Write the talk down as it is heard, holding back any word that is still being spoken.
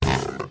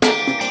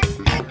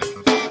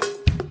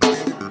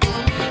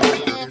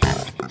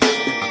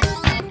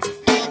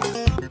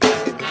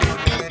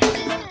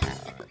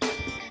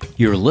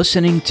You're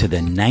listening to the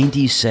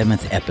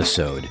 97th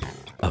episode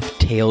of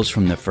Tales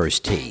from the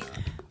First Tee.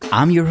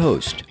 I'm your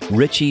host,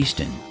 Rich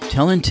Easton,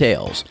 telling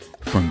tales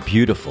from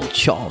beautiful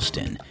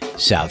Charleston,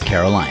 South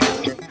Carolina.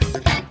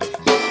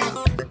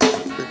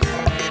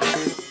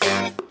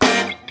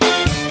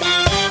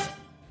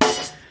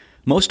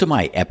 Most of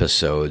my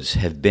episodes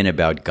have been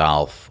about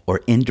golf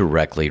or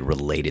indirectly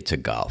related to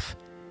golf.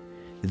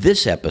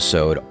 This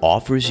episode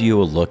offers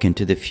you a look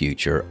into the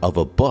future of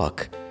a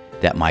book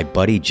that my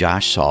buddy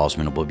Josh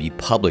Salzman will be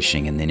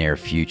publishing in the near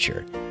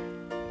future.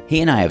 He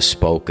and I have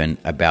spoken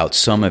about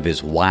some of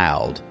his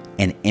wild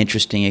and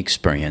interesting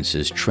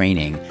experiences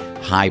training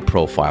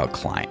high-profile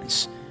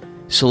clients.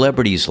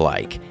 Celebrities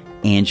like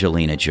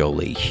Angelina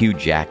Jolie, Hugh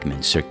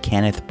Jackman, Sir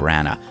Kenneth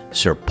Branagh,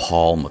 Sir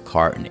Paul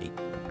McCartney,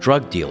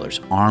 drug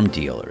dealers, arms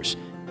dealers,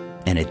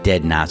 and a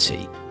dead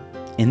Nazi.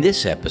 In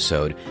this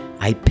episode,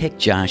 I picked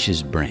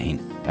Josh's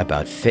brain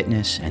about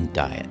fitness and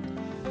diet.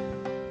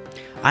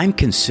 I'm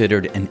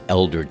considered an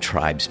elder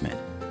tribesman,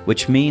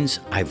 which means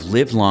I've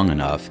lived long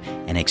enough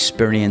and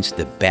experienced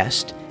the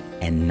best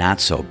and not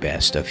so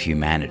best of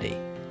humanity.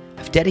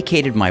 I've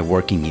dedicated my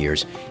working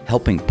years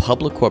helping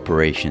public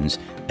corporations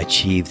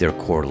achieve their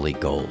quarterly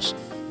goals.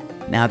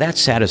 Now that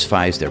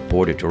satisfies their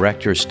board of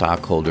directors,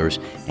 stockholders,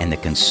 and the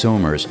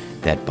consumers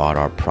that bought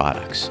our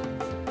products.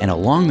 And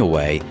along the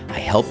way, I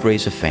helped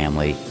raise a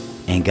family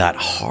and got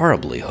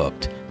horribly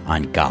hooked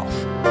on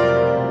golf.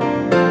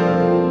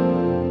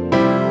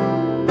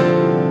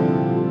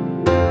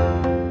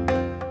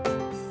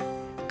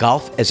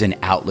 Golf as an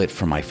outlet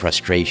for my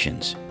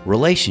frustrations,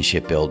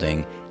 relationship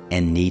building,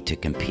 and need to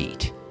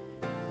compete.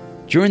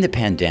 During the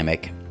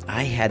pandemic,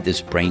 I had this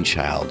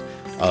brainchild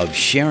of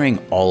sharing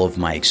all of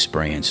my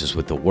experiences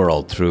with the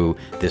world through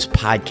this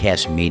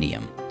podcast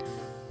medium,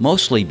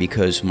 mostly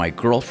because my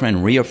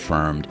girlfriend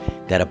reaffirmed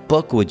that a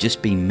book would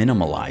just be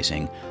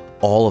minimalizing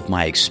all of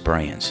my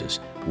experiences,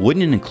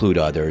 wouldn't include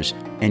others,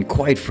 and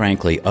quite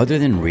frankly, other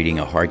than reading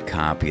a hard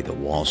copy of the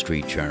Wall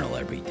Street Journal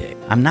every day.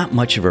 I'm not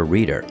much of a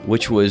reader,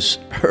 which was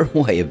her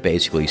way of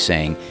basically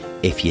saying,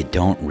 if you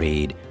don't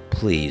read,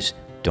 please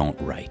don't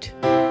write.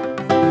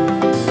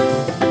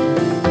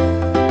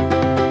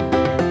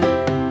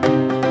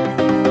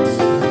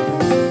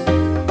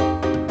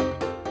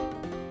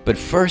 But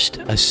first,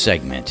 a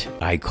segment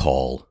I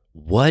call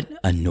What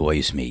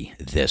Annoys Me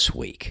This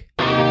Week.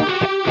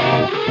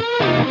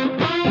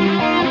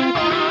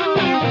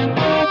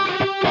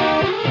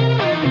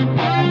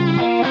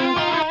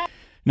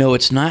 No,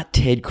 it's not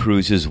Ted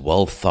Cruz's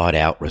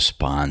well-thought-out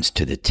response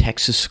to the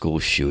Texas school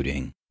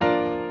shooting.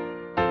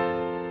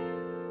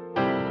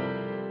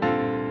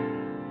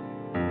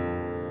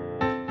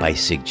 By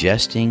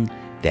suggesting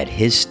that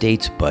his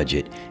state's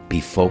budget be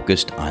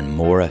focused on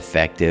more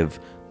effective,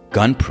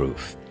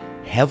 gun-proof,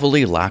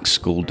 heavily locked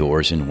school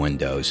doors and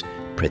windows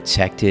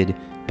protected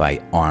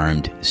by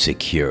armed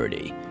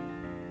security.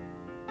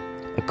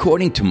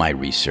 According to my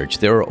research,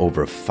 there are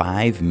over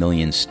 5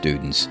 million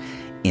students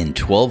in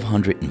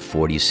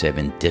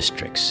 1,247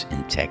 districts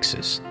in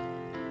Texas.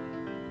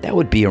 That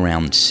would be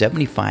around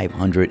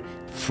 7,500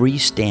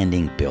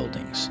 freestanding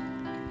buildings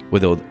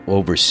with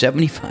over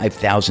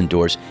 75,000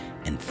 doors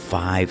and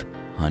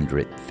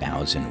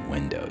 500,000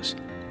 windows.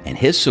 And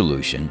his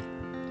solution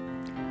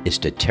is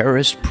to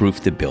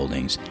terrorist-proof the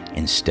buildings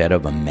instead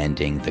of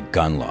amending the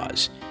gun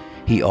laws.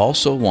 He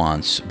also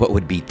wants what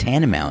would be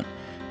tantamount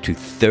to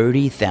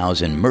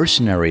 30,000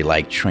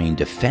 mercenary-like trained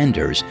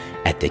defenders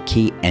at the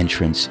key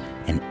entrance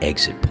and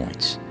exit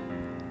points.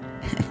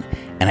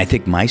 And I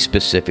think my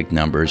specific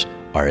numbers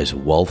are as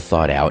well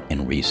thought out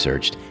and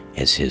researched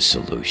as his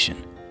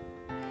solution.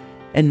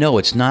 And no,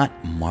 it's not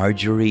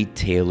Marjorie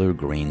Taylor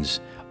Greene's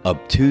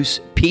obtuse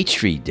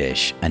Petri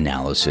dish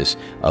analysis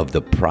of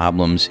the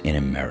problems in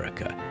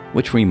America,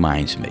 which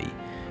reminds me,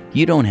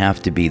 you don't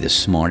have to be the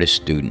smartest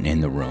student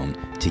in the room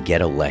to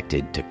get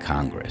elected to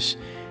Congress.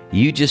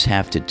 You just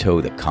have to toe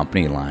the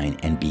company line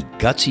and be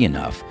gutsy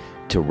enough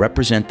to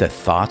represent the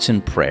thoughts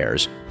and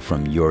prayers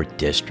from your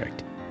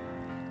district.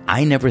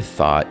 I never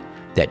thought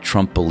that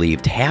Trump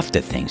believed half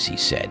the things he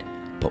said,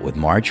 but with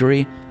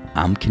Marjorie,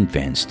 I'm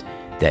convinced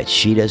that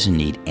she doesn't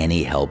need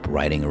any help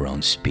writing her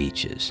own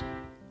speeches.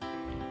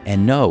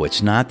 And no,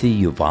 it's not the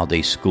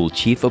Uvalde School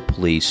Chief of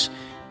Police,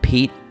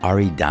 Pete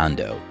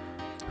Arredondo,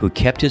 who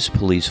kept his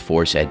police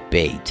force at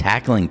bay,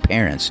 tackling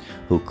parents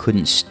who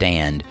couldn't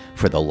stand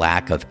for the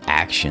lack of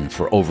action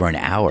for over an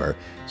hour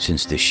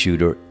since the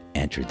shooter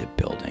entered the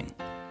building.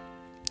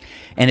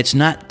 And it's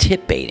not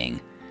tip baiting.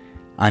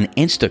 On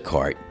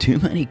Instacart, too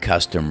many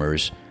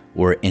customers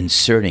were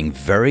inserting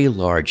very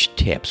large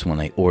tips when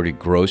they ordered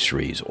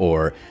groceries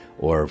or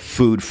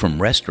food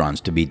from restaurants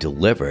to be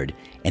delivered,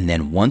 and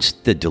then once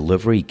the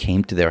delivery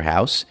came to their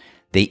house,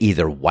 they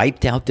either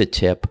wiped out the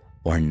tip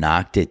or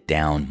knocked it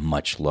down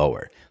much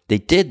lower. They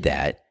did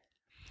that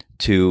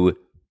to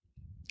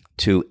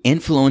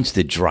influence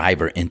the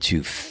driver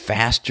into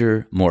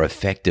faster, more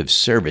effective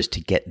service to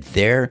get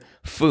their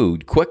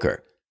food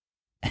quicker.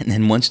 And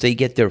then once they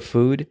get their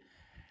food,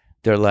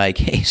 they're like,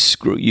 hey,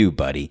 screw you,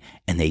 buddy.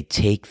 And they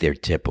take their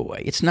tip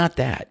away. It's not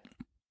that.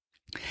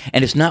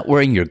 And it's not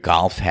wearing your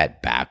golf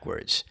hat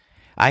backwards.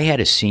 I had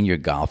a senior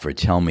golfer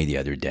tell me the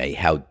other day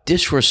how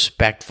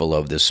disrespectful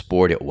of the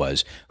sport it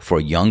was for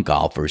young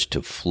golfers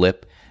to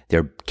flip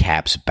their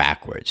caps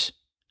backwards.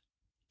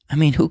 I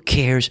mean, who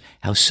cares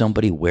how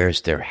somebody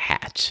wears their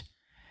hats?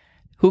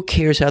 Who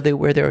cares how they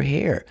wear their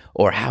hair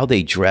or how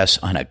they dress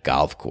on a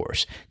golf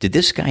course? Did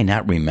this guy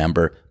not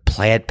remember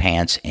plaid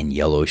pants and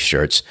yellow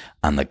shirts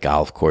on the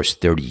golf course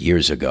 30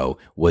 years ago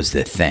was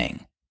the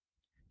thing?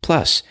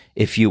 Plus,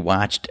 if you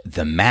watched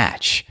The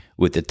Match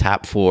with the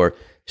top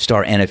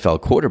 4-star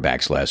NFL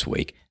quarterbacks last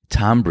week,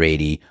 Tom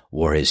Brady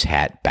wore his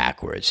hat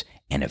backwards.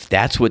 And if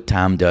that's what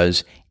Tom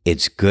does,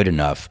 it's good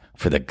enough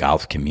for the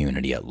golf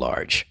community at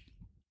large.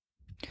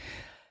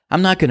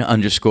 I'm not going to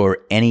underscore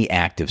any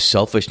act of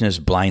selfishness,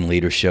 blind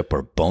leadership,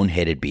 or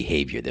boneheaded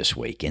behavior this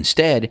week.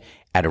 Instead,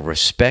 out of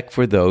respect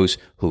for those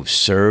who've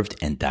served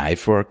and died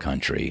for our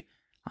country,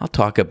 I'll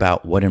talk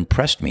about what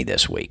impressed me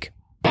this week.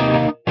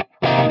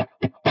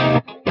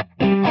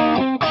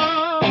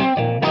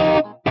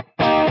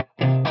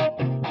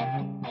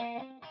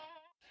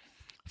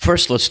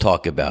 First, let's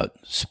talk about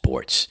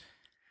sports.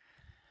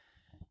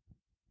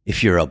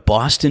 If you're a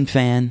Boston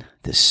fan,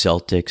 the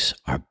Celtics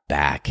are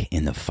back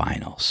in the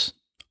finals.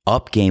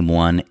 Up Game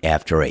 1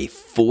 after a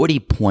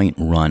 40-point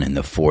run in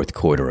the fourth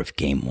quarter of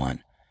Game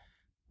 1.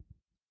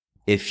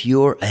 If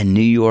you're a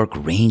New York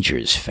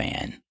Rangers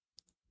fan,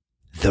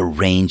 the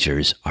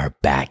Rangers are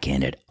back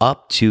in it,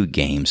 up 2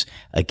 games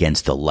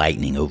against the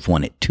Lightning, who've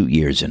won it 2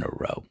 years in a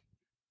row.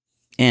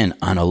 And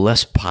on a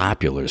less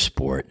popular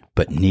sport,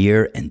 but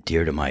near and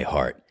dear to my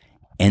heart,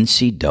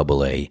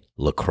 NCAA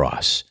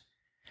lacrosse.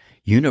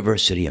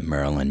 University of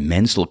Maryland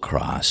men's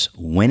lacrosse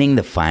winning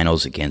the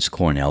finals against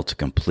Cornell to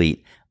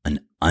complete an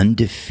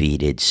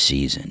undefeated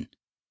season.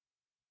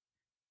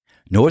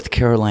 North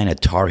Carolina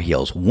Tar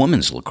Heels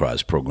women's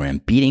lacrosse program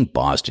beating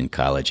Boston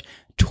College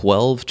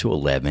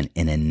 12-11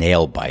 in a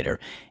nail-biter.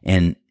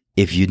 And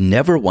if you've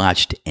never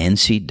watched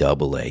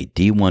NCAA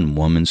D1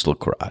 women's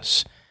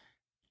lacrosse,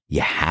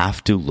 you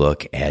have to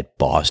look at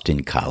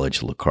Boston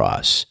College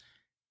lacrosse.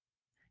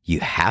 You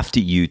have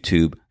to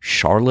YouTube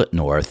Charlotte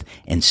North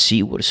and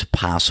see what is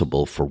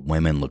possible for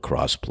women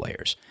lacrosse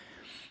players.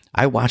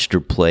 I watched her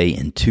play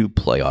in 2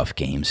 playoff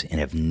games and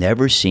have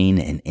never seen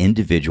an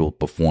individual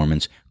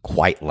performance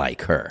quite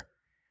like her.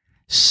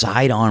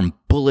 Sidearm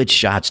bullet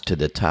shots to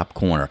the top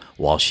corner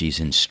while she's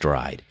in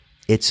stride.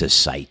 It's a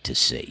sight to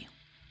see.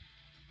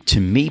 To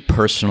me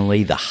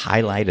personally, the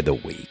highlight of the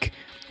week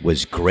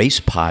was Grace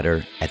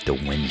Potter at the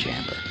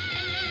Windjammer.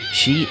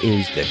 She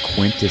is the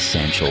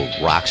quintessential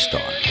rock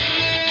star.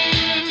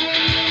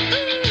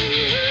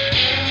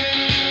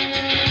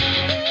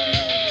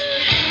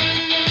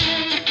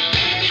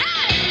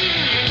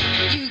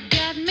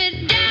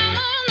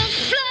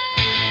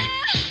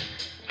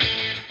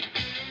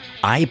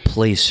 I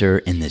place her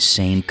in the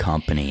same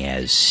company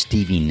as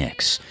Stevie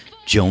Nicks,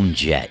 Joan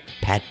Jett,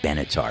 Pat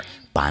Benatar,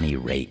 Bonnie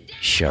Raitt,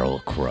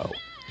 Sheryl Crow.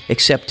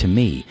 Except to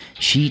me,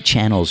 she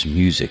channels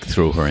music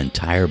through her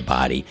entire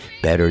body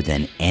better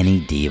than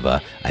any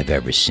diva I've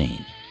ever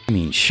seen. I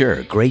mean,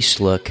 sure, Grace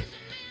Slick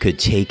could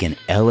take an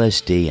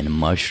LSD and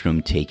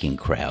mushroom-taking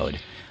crowd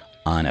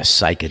on a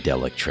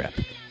psychedelic trip.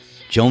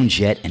 Joan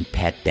Jett and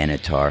Pat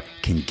Benatar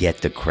can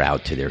get the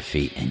crowd to their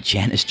feet, and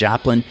Janis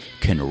Joplin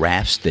can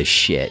rasp the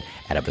shit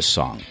out of a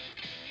song.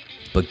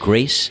 But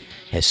Grace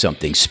has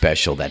something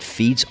special that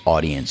feeds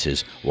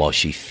audiences while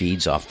she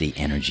feeds off the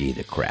energy of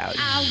the crowd.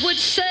 I would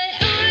say,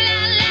 ooh,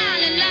 la,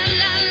 la,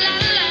 la,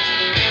 la,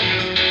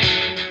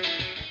 la.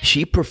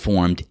 She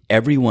performed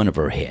every one of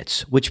her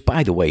hits, which,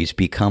 by the way, has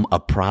become a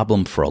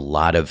problem for a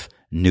lot of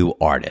new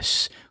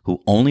artists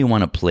who only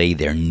want to play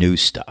their new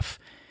stuff.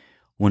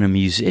 When a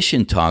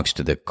musician talks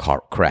to the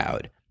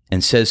crowd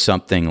and says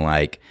something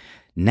like,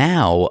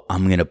 now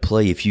I'm going to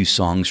play a few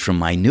songs from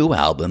my new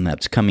album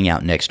that's coming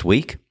out next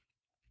week,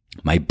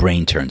 my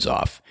brain turns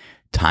off.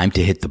 Time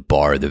to hit the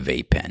bar or the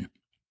vape pen.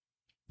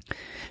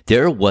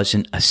 There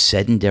wasn't a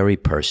sedentary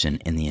person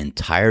in the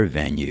entire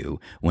venue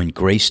when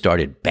Grace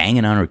started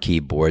banging on her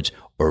keyboards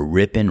or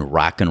ripping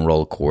rock and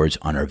roll chords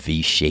on her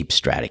V-shaped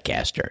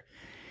Stratocaster.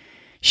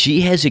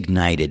 She has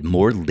ignited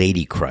more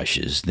lady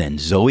crushes than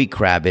Zoe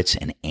Kravitz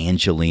and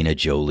Angelina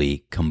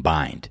Jolie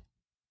combined.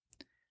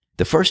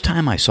 The first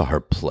time I saw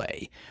her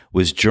play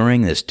was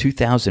during this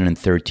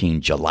 2013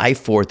 July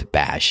 4th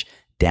bash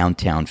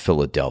downtown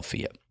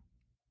Philadelphia.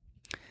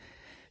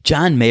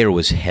 John Mayer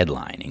was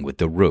headlining with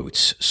The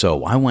Roots,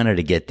 so I wanted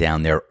to get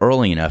down there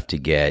early enough to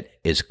get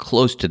as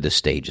close to the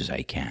stage as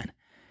I can.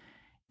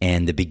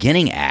 And the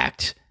beginning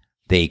act,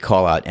 they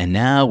call out, and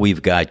now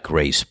we've got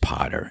Grace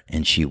Potter.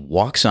 And she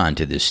walks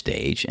onto the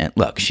stage. And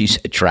look, she's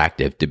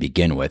attractive to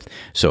begin with,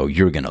 so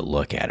you're going to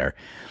look at her.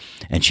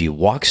 And she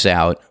walks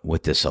out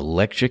with this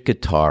electric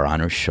guitar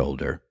on her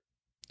shoulder,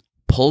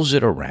 pulls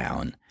it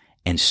around,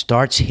 and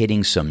starts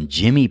hitting some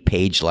Jimmy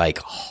Page-like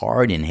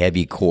hard and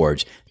heavy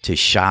chords to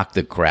shock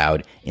the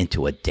crowd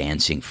into a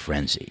dancing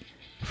frenzy.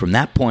 From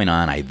that point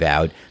on, I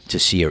vowed to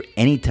see her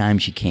anytime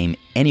she came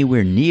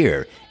anywhere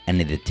near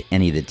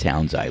any of the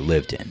towns I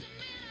lived in.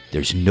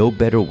 there's no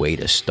better way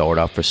to start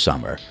off for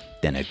summer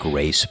than a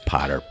Grace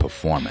Potter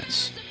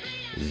performance.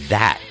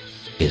 That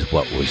is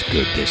what was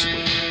good this week.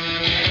 If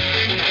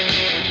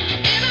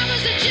I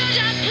was a judge,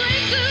 I'd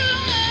break the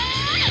law.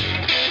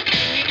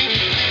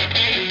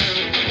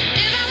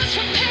 If I was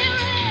from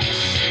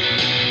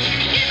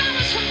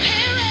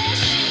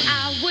Paris,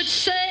 I would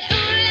say,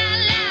 ooh la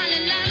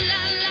la la la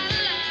la la.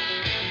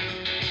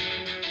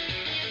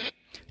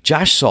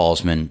 Josh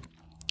Salzman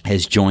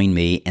has joined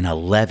me in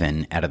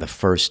 11 out of the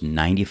first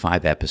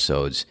 95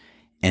 episodes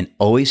and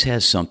always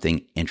has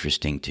something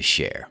interesting to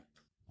share.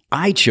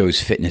 I chose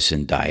fitness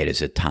and diet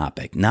as a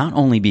topic, not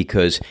only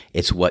because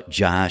it's what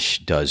Josh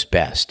does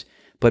best,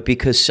 but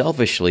because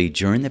selfishly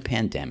during the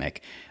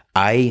pandemic,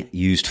 I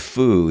used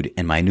food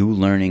and my new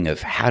learning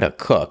of how to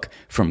cook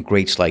from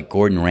greats like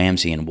Gordon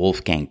Ramsay and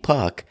Wolfgang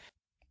Puck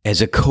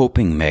as a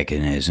coping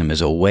mechanism,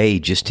 as a way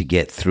just to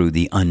get through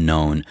the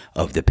unknown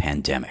of the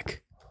pandemic.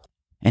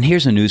 And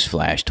here's a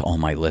newsflash to all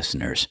my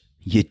listeners.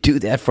 You do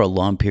that for a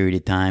long period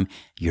of time,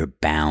 you're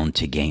bound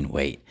to gain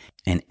weight.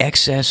 And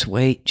excess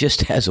weight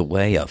just has a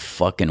way of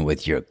fucking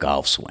with your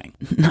golf swing.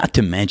 Not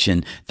to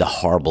mention the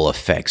horrible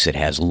effects it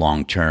has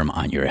long-term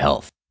on your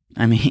health.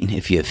 I mean,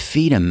 if you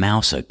feed a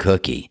mouse a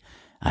cookie,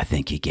 I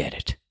think you get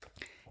it.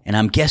 And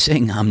I'm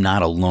guessing I'm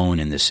not alone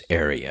in this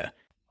area.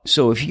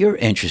 So if you're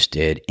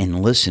interested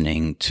in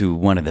listening to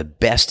one of the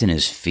best in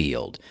his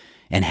field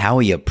and how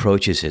he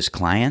approaches his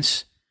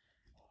clients,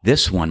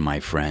 this one,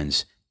 my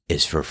friends,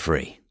 is for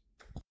free.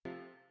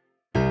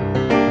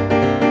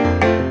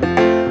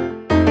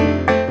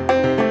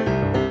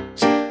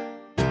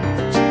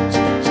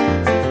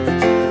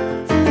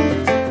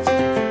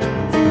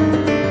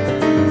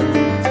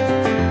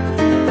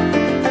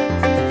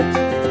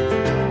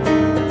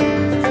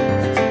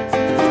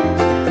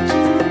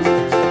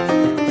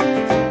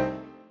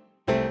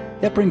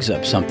 That brings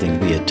up something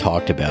we had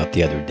talked about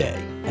the other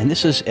day. And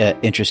this is an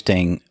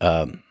interesting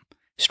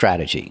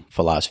strategy,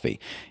 philosophy.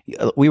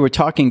 We were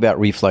talking about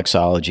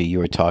reflexology. You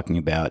were talking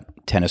about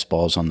tennis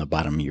balls on the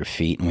bottom of your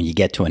feet. And when you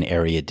get to an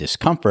area of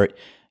discomfort,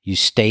 you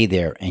stay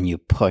there and you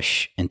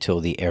push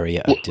until the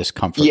area of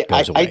discomfort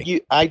goes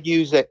away. I'd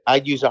use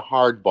a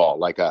hard ball,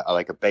 like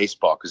a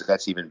baseball, because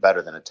that's even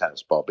better than a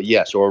tennis ball. But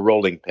yes, or a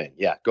rolling pin.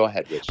 Yeah, go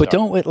ahead, Rich. But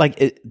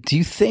do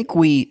you think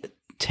we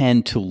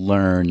tend to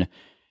learn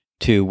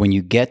to, when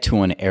you get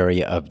to an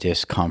area of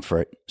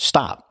discomfort,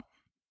 stop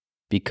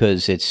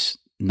because it's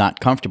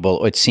not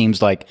comfortable? It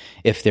seems like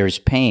if there's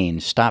pain,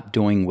 stop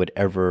doing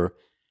whatever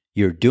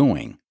you're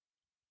doing.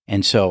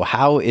 And so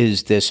how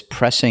is this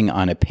pressing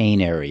on a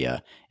pain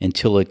area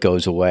until it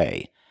goes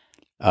away?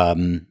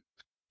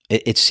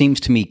 It seems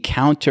to me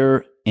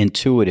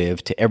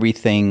counterintuitive to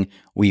everything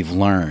we've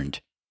learned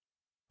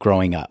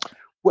growing up.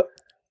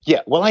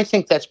 Well, I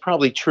think that's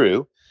probably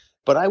true.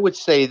 But I would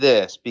say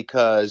this,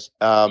 because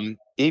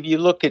if you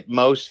look at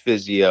most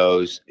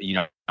physios,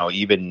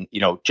 even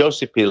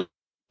Joseph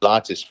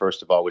Pilates,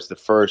 first of all, was the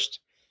first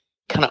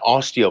kind of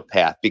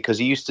osteopath, because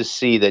he used to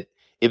see that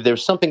if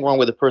there's something wrong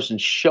with a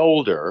person's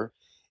shoulder,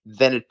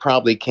 then it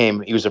probably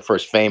he was the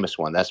first famous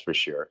one, that's for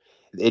sure.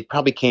 It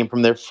probably came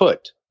from their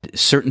foot.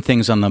 Certain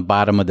things on the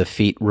bottom of the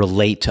feet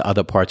relate to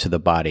other parts of the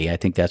body. I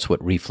think that's what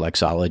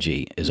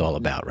reflexology is all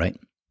about, right?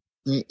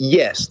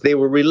 Yes, they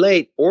will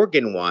relate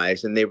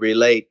organ-wise, and they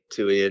relate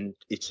to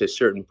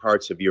certain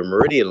parts of your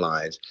meridian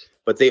lines,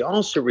 but they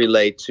also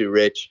relate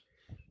to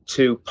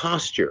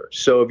posture.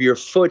 So if your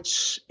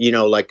foot's,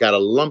 got a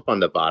lump on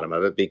the bottom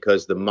of it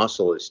because the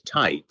muscle is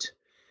tight,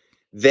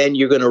 then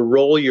you're going to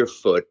roll your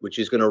foot, which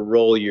is going to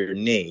roll your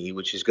knee,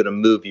 which is going to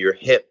move your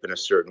hip in a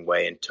certain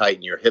way and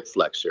tighten your hip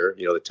flexor,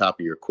 the top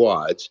of your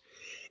quads.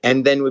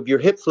 And then if your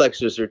hip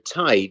flexors are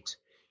tight,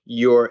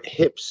 your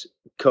hips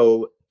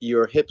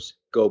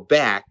go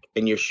back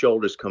and your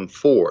shoulders come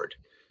forward.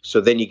 So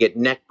then you get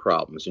neck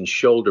problems and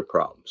shoulder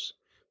problems,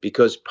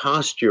 because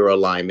posture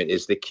alignment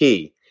is the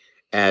key.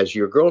 As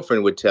your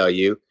girlfriend would tell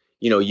you,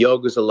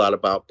 yoga is a lot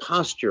about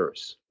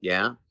postures,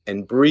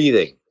 and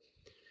breathing.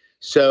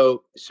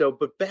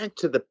 But back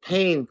to the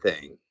pain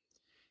thing.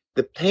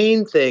 The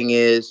pain thing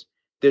is,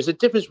 there's a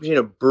difference between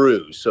a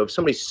bruise. So if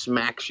somebody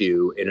smacks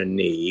you in a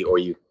knee, or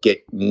you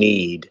get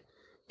kneed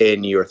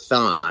in your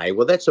thigh,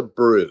 well, that's a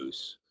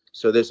bruise.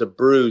 So there's a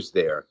bruise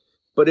there.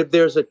 But if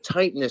there's a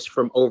tightness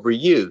from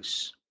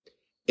overuse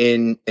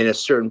in a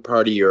certain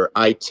part of your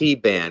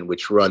IT band,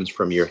 which runs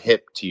from your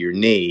hip to your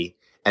knee,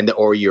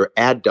 or your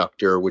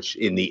adductor, which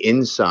in the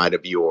inside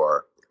of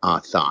your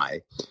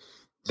thigh,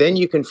 then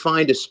you can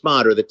find a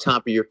spot, or the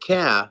top of your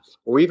calf,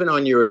 or even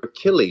on your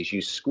Achilles.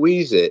 You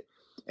squeeze it,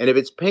 and if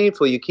it's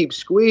painful, you keep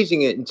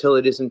squeezing it until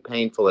it isn't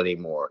painful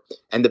anymore.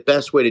 And the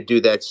best way to do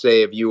that,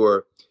 say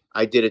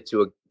I did it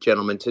to a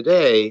gentleman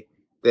today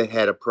that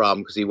had a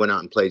problem because he went out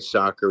and played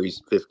soccer.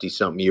 He's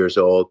 50-something years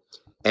old,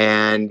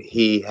 and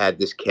he had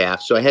this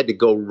calf. So I had to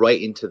go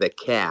right into the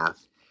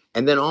calf,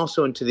 and then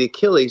also into the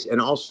Achilles, and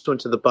also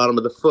into the bottom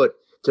of the foot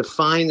to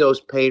find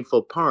those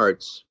painful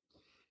parts.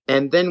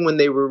 And then when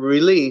they were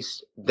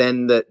released,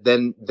 then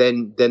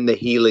the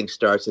healing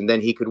starts, and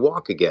then he could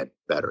walk again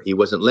better. He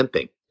wasn't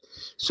limping.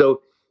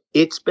 So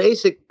It's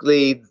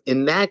basically,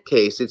 in that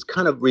case, it's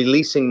kind of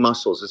releasing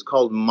muscles. It's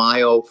called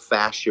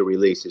myofascia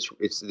release.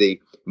 It's the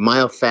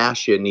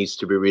myofascia needs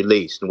to be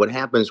released. And what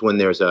happens when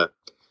there's a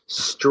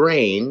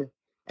strain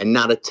and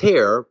not a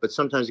tear, but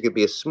sometimes it could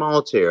be a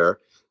small tear,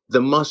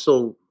 the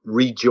muscle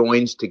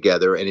rejoins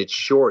together and it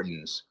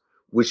shortens,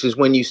 which is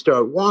when you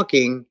start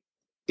walking,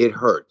 it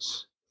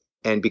hurts.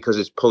 And because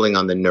it's pulling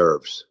on the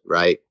nerves,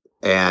 right?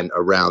 And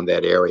around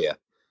that area.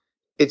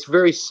 It's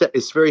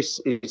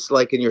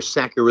like in your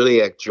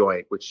sacroiliac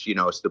joint, which,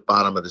 is the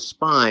bottom of the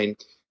spine.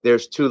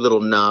 There's two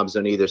little knobs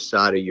on either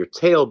side of your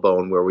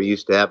tailbone where we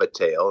used to have a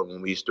tail. And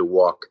when we used to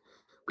walk,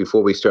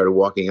 before we started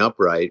walking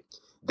upright,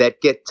 that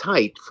get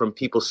tight from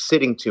people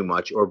sitting too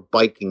much or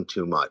biking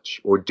too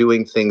much or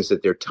doing things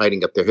that they're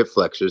tightening up their hip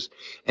flexors.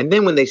 And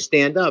then when they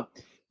stand up,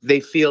 they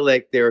feel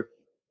like they're,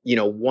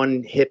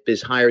 one hip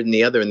is higher than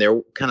the other and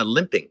they're kind of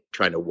limping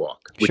trying to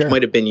walk, which Sure.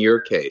 might have been your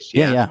case.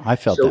 Yeah. I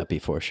felt that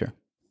before, sure.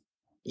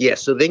 Yeah,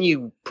 so then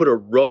you put a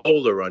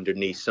roller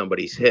underneath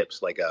somebody's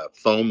hips, like a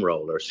foam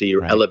roller, so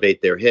you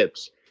elevate their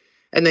hips.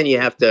 And then you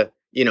have to,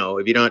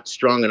 if you're not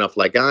strong enough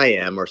like I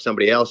am or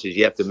somebody else is,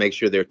 you have to make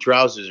sure their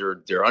trousers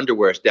or their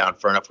underwear is down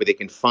far enough where they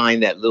can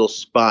find that little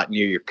spot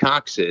near your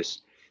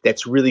coccyx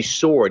that's really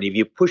sore. And if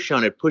you push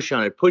on it,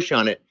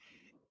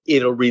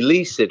 it'll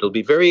release it. It'll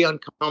be very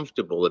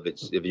uncomfortable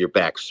if your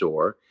back's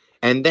sore.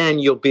 And then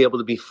you'll be able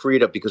to be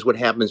freed up, because what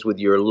happens with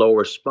your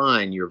lower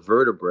spine, your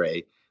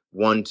vertebrae,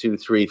 1, 2,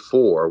 3,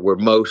 4, where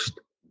most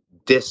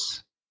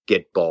discs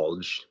get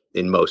bulged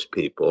in most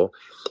people,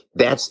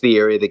 that's the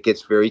area that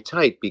gets very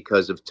tight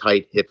because of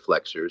tight hip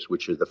flexors,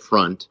 which are the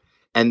front,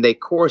 and they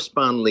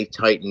correspondingly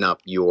tighten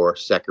up your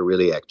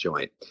sacroiliac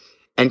joint.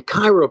 And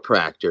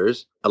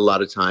chiropractors a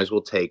lot of times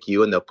will take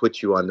you and they'll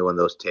put you on one of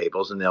those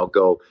tables and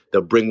they'll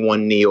bring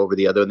one knee over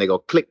the other and they go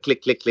click,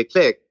 click, click, click,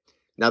 click.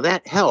 Now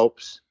that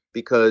helps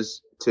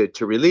because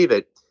to relieve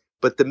it,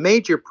 but the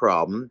major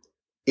problem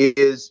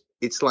is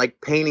it's like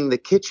painting the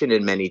kitchen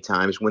in many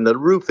times when the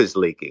roof is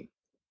leaking.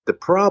 The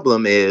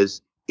problem is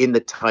in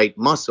the tight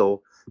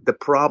muscle. The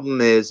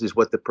problem is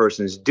what the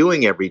person's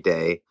doing every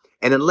day.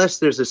 And unless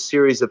there's a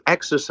series of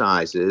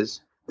exercises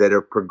that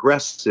are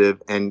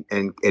progressive and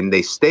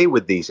they stay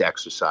with these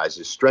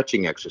exercises,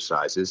 stretching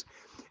exercises,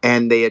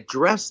 and they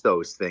address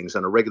those things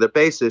on a regular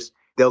basis,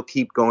 they'll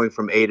keep going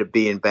from A to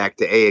B and back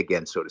to A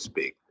again, so to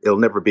speak. It'll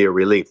never be a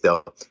relief.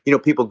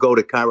 People go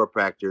to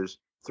chiropractors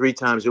 3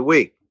 times a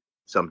week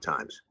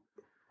sometimes.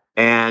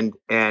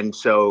 And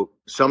so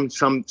some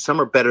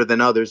are better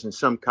than others, and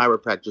some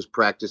chiropractors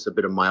practice a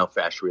bit of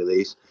myofascial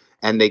release,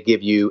 and they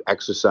give you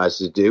exercises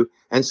to do,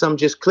 and some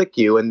just click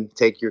you and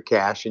take your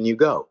cash and you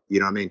go,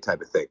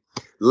 type of thing.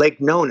 Lake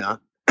Nona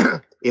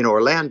in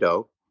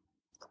Orlando,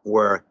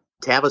 where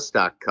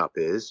Tavistock Cup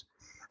is,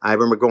 I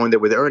remember going there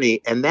with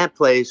Ernie, and that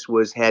place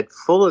had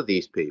full of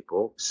these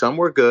people. Some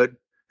were good,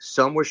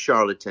 some were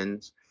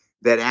charlatans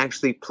that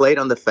actually played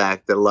on the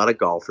fact that a lot of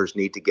golfers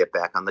need to get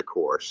back on the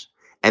course.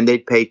 And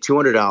they'd pay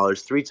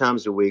 $200 3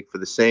 times a week for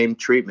the same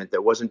treatment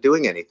that wasn't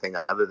doing anything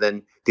other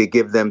than to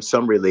give them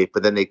some relief,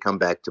 but then they'd come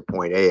back to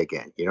point A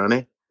again. You know what I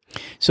mean?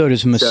 So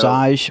does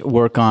massage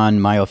work on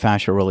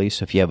myofascial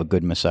release if you have a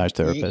good massage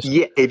therapist?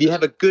 Yeah, if you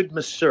have a good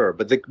masseur.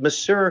 But the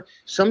masseur,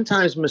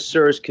 sometimes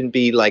masseurs can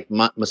be like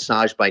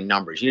massage by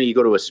numbers. You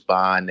go to a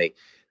spa and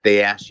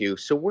they ask you,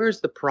 so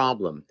where's the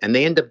problem? And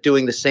they end up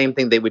doing the same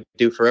thing they would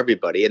do for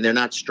everybody, and they're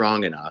not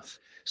strong enough.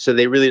 So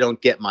they really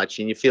don't get much,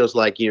 and it feels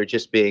like you're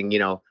just being,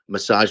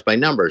 massaged by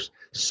numbers.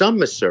 Some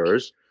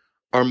masseurs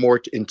are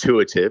more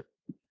intuitive,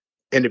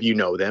 and if you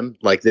know them,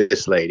 like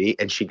this lady,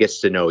 and she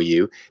gets to know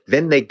you,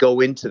 then they go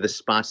into the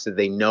spots that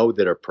they know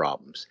that are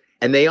problems.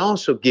 And they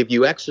also give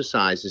you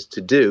exercises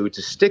to do,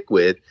 to stick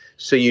with,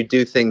 so you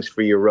do things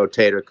for your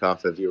rotator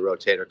cuff. If your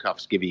rotator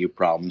cuff's giving you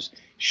problems,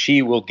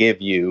 she will give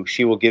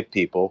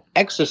people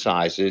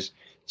exercises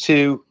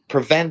to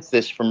prevent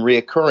this from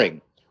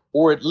reoccurring.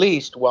 Or at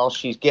least while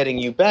she's getting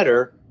you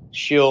better,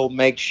 she'll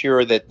make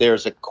sure that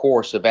there's a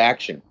course of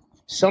action.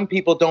 Some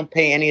people don't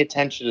pay any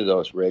attention to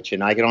those, Rich,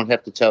 and I don't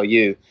have to tell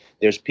you,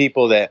 there's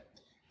people that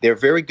they're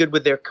very good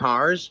with their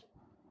cars.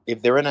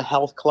 If they're in a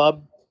health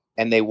club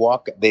and they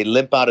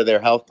limp out of their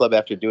health club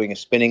after doing a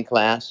spinning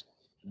class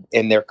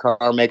and their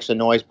car makes a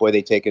noise, boy,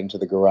 they take it into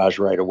the garage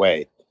right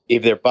away.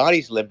 If their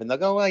body's limping, they'll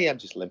go, well, yeah, I'm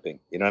just limping.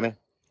 You know what I mean?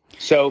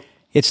 So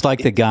it's like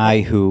the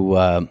guy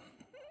who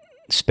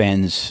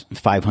spends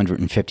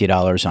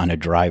 $550 on a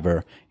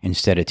driver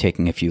instead of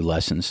taking a few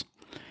lessons,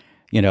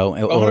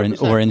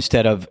 or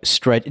instead of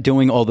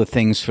doing all the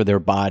things for their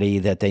body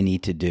that they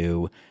need to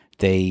do.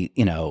 They,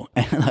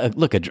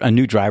 look, a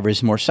new driver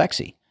is more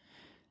sexy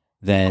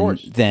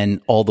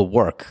than all the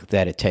work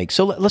that it takes.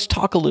 So let's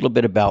talk a little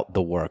bit about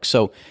the work.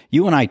 So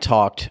you and I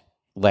talked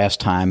last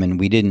time, and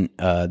we didn't.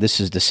 This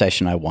is the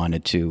session I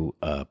wanted to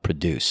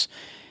produce.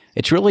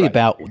 It's really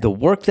about the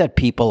work that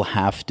people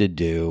have to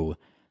do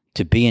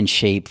to be in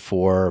shape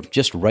for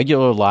just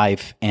regular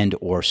life and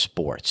or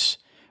sports,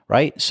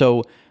 right?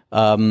 So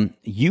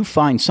you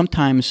find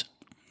sometimes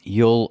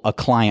a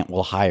client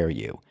will hire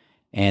you,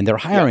 and they're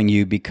hiring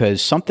you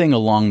because something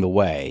along the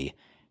way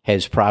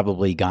has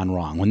probably gone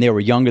wrong. When they were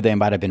younger, they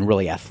might have been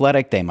really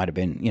athletic. They might have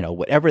been,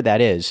 whatever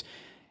that is.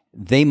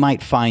 They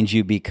might find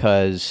you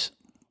because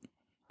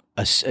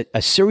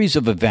a series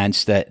of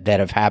events that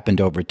have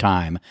happened over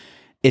time,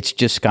 it's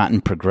just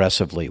gotten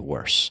progressively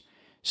worse.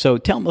 So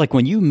tell me, like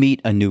when you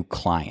meet a new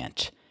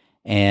client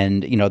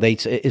and,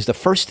 is the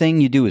first thing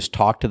you do is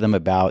talk to them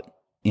about,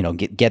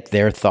 get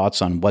their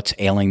thoughts on what's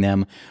ailing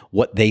them,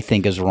 what they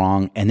think is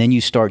wrong. And then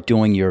you start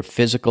doing your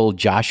physical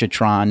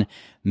Joshitron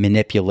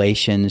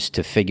manipulations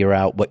to figure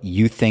out what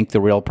you think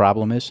the real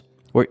problem is?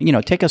 Or,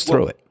 take us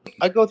through it.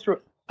 I go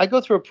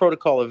through a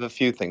protocol of a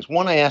few things.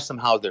 One, I ask them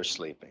how they're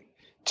sleeping.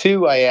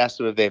 Two, I ask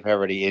them if they've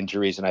had any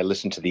injuries, and I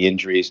listen to the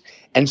injuries.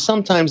 And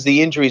sometimes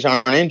the injuries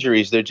aren't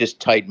injuries. They're just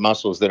tight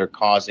muscles that are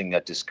causing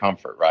that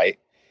discomfort, right?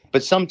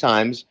 But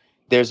sometimes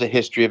there's a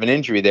history of an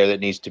injury there that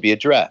needs to be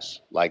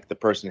addressed. Like the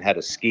person had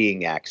a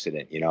skiing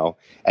accident,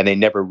 and they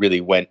never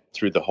really went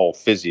through the whole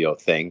physio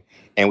thing.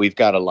 And we've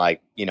got to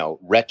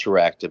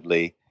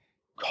retroactively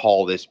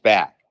call this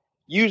back.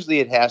 Usually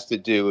it has to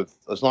do with,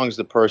 as long as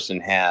the person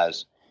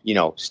has,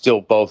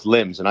 still both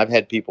limbs. And I've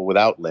had people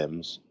without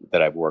limbs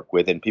that I've worked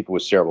with, and people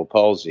with cerebral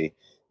palsy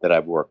that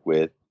I've worked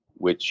with,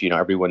 which,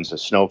 everyone's a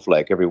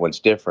snowflake, everyone's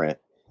different.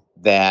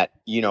 That,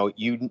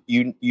 that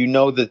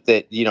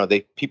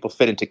people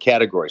fit into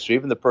categories. So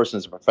even the person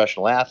is a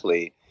professional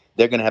athlete,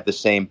 they're going to have the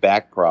same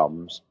back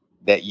problems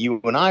that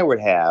you and I would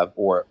have,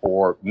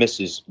 or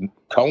Mrs.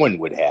 Cohen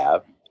would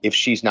have if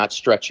she's not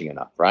stretching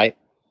enough, right?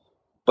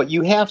 But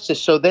you have to,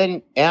 so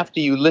then after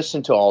you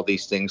listen to all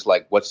these things,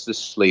 like what's the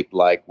sleep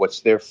like,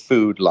 what's their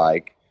food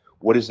like,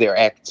 what is their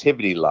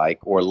activity like,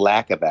 or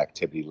lack of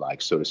activity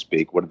like, so to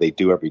speak, what do they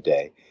do every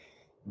day?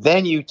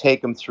 Then you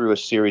take them through a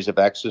series of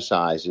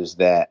exercises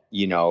that,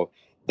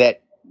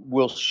 that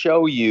will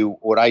show you.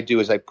 What I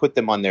do is I put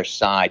them on their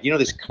side.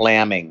 This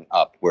clamming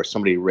up where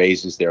somebody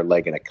raises their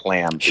leg in a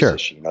clam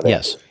position.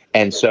 Yes.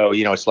 And so,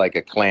 it's like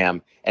a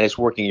clam, and it's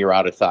working your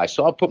outer thigh.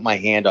 So I'll put my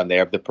hand on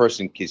there if the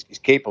person is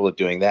capable of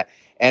doing that,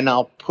 and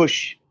I'll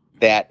push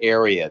that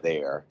area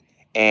there.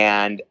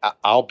 And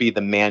I'll be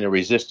the man of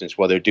resistance.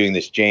 While they're doing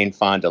this Jane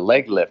Fonda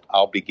leg lift,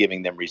 I'll be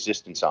giving them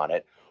resistance on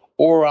it.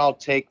 Or I'll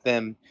take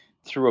them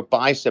through a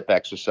bicep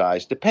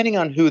exercise, depending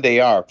on who they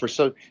are.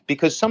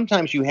 Because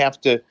sometimes you have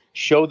to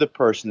show the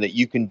person that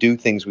you can do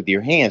things with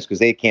your hands because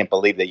they can't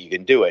believe that you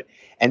can do it.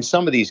 And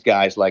some of these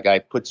guys, like I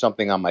put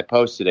something on my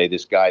post today,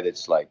 this guy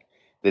that's like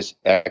this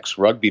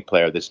ex-rugby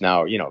player that's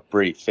now,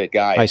 pretty fit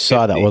guy. I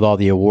saw that with all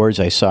the awards.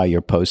 I saw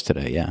your post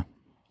today, yeah.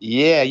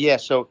 Yeah.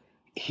 So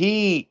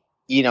he,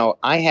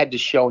 I had to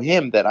show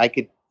him that I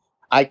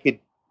could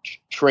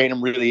train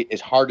him really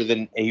as harder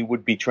than he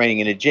would be training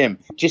in a gym,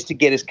 just to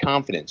get his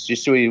confidence,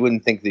 just so he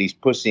wouldn't think that he's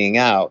pussying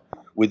out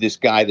with this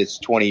guy that's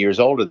 20 years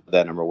older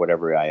than him or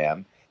whatever I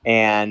am.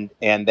 And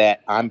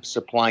that I'm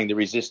supplying the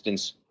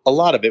resistance, a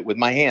lot of it with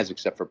my hands,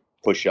 except for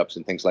push-ups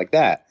and things like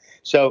that.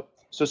 So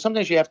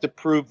sometimes you have to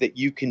prove that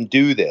you can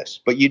do this,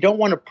 but you don't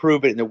want to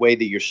prove it in a way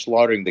that you're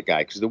slaughtering the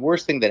guy. Because the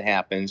worst thing that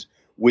happens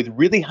with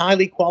really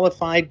highly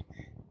qualified,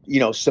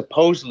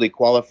 supposedly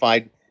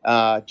qualified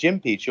gym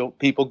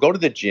people go to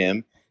the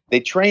gym, they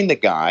train the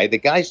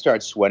guy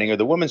starts sweating, or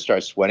the woman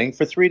starts sweating.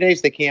 For 3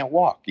 days, they can't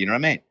walk. You know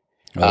what I mean?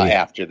 Oh, yeah.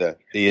 After the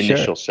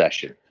initial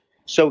session.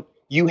 So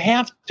you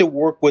have to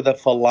work with a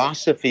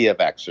philosophy of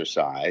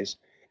exercise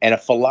and a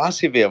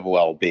philosophy of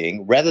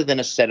well-being rather than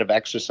a set of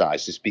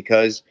exercises,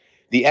 because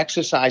the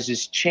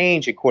exercises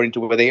change according to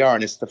where they are,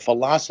 and it's the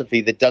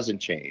philosophy that doesn't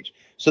change.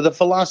 So the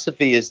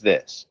philosophy is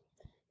this: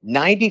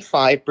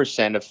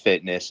 95% of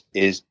fitness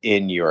is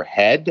in your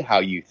head, how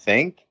you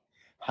think,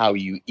 how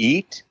you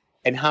eat,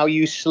 and how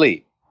you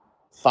sleep.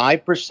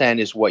 5%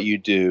 is what you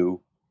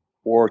do,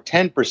 or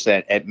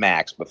 10% at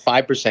max, but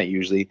 5%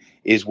 usually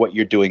is what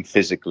you're doing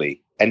physically.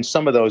 And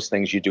some of those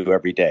things you do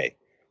every day.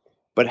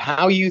 But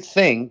how you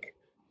think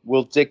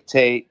will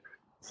dictate,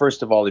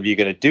 first of all, if you're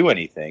going to do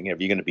anything, if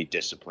you're going to be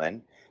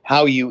disciplined.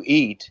 How you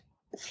eat,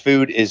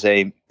 food is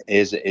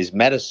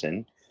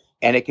medicine,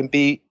 and it can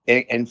be,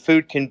 and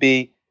food can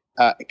be,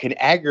 can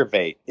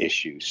aggravate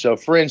issues. So,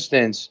 for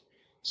instance,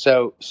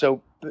 so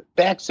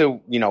back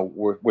to,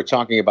 we're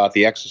talking about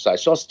the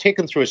exercise. So I'll take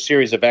them through a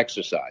series of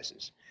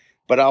exercises,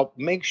 but I'll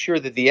make sure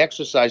that the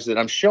exercise that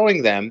I'm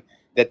showing them,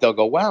 that they'll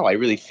go, wow, I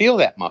really feel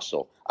that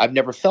muscle. I've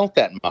never felt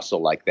that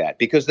muscle like that,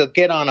 because they'll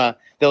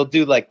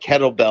do like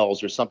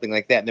kettlebells or something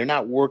like that. And they're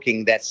not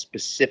working that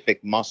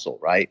specific muscle,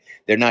 right?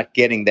 They're not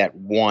getting that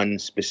one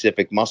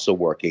specific muscle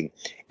working.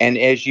 And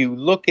as you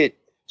look at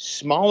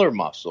smaller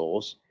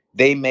muscles,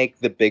 they make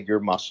the bigger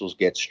muscles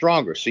get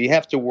stronger. So you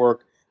have to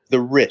work the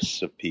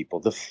wrists of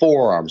people, the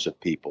forearms of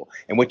people.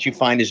 And what you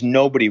find is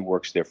nobody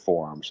works their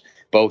forearms,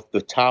 both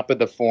the top of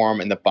the forearm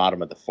and the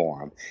bottom of the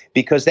forearm,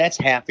 because that's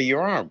half of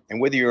your arm.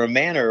 And whether you're a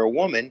man or a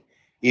woman,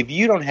 if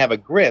you don't have a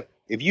grip,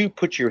 if you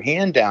put your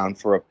hand down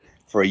for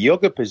a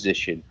yoga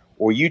position,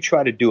 or you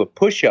try to do a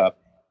push-up,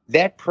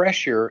 that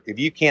pressure, if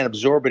you can't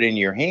absorb it in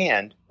your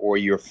hand or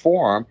your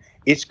forearm,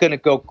 it's going to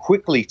go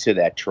quickly to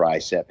that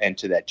tricep and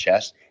to that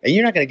chest, and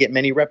you're not going to get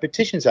many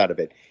repetitions out of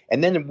it.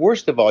 And then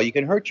worst of all, you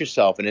can hurt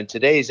yourself. And in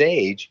today's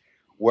age,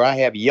 where I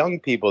have young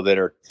people that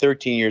are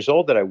 13 years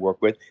old that I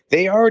work with,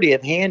 they already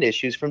have hand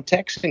issues from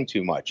texting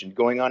too much and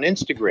going on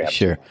Instagram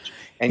Sure. too much.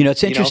 And,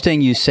 It's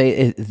interesting you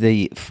say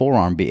the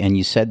forearm, and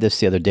you said this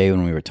the other day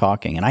when we were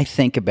talking, and I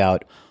think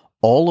about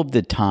all of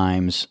the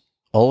times,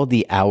 all of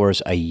the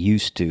hours I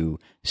used to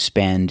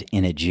spend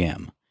in a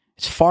gym.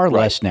 It's far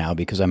less now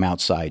because I'm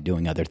outside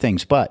doing other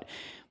things, but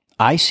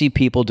I see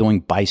people doing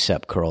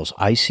bicep curls.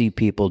 I see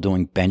people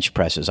doing bench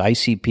presses. I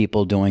see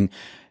people doing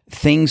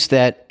things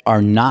that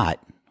are not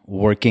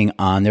working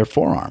on their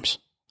forearms.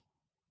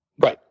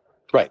 Right.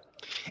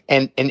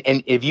 And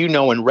if you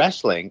know, in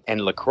wrestling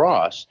and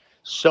lacrosse,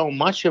 so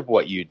much of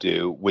what you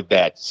do with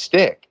that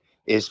stick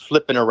is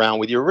flipping around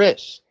with your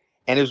wrists.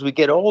 And as we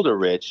get older,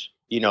 Rich,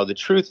 the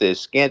truth is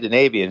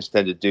Scandinavians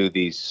tend to do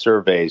these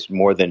surveys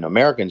more than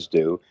Americans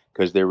do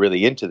because they're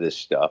really into this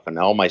stuff. And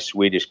all my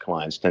Swedish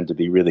clients tend to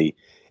be really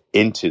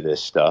into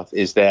this stuff,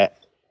 is that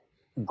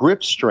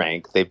grip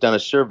strength. They've done a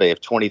survey of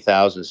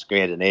 20,000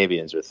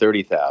 Scandinavians or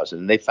 30,000,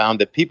 and they found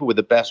that people with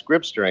the best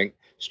grip strength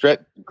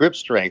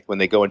when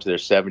they go into their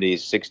 70s,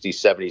 60s,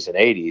 70s, and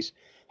 80s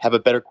have a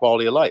better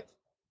quality of life.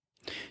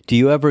 Do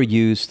you ever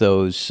use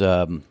those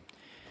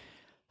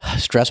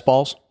stress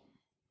balls,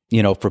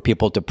 for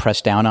people to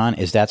press down on?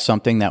 Is that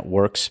something that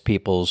works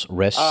people's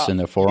wrists and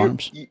their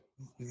forearms?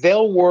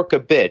 They'll work a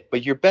bit,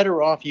 but you're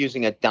better off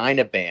using a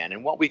Dynaband.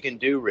 And what we can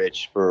do,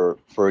 Rich,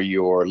 for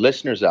your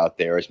listeners out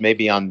there is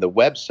maybe on the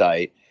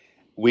website,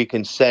 we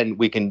can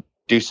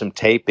do some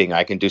taping.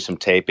 I can do some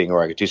taping,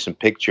 or I could do some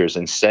pictures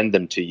and send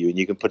them to you, and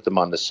you can put them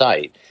on the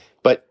site.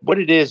 But what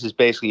it is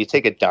basically you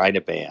take a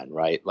Dynaband,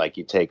 right? Like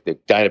you take the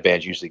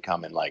Dynabands usually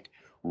come in like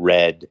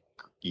red,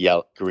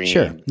 yellow,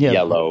 green,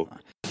 yellow.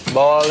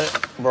 Boil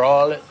it,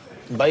 broil it,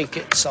 bake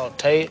it,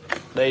 saute it.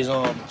 There's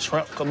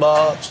shrimp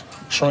kebabs,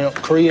 shrimp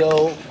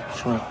creole,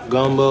 shrimp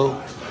gumbo,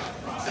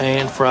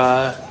 pan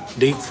fried,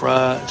 deep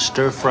fried,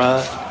 stir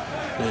fried.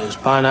 There's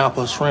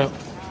pineapple shrimp,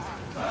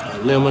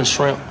 lemon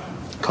shrimp,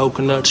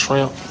 coconut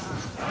shrimp,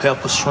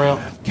 pepper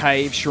shrimp,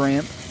 cave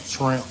shrimp,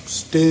 shrimp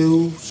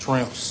stew,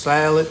 shrimp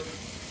salad,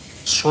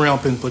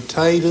 shrimp and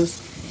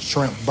potatoes,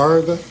 shrimp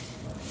burger.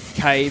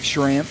 cave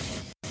shrimp.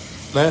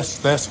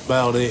 That's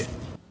about it.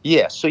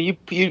 Yeah, so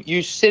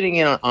you're sitting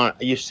in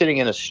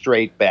a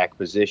straight back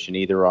position,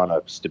 either on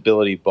a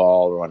stability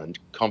ball or on a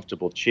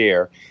comfortable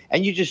chair,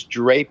 and you just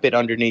drape it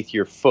underneath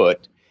your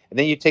foot, and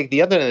then you take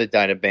the other end of the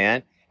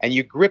Dynaband and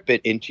you grip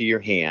it into your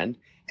hand,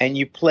 and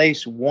you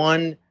place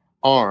one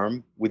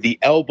arm with the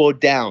elbow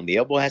down. The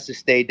elbow has to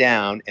stay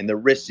down, and the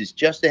wrist is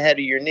just ahead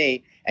of your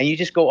knee, and you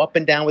just go up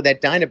and down with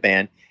that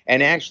Dynaband,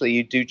 and actually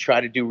you do try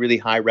to do really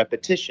high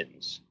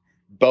repetitions,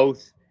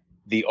 both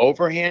the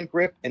overhand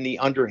grip and the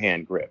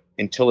underhand grip,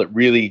 until it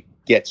really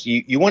gets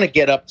you. You want to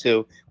get up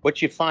to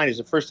what you find is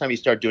the first time you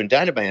start doing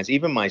Dynabands.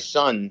 Even my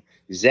son,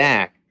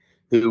 Zach,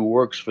 who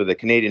works for the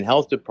Canadian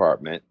Health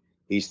Department,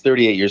 he's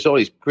 38 years old.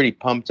 He's pretty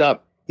pumped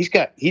up. He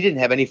didn't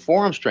have any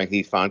forearm strength,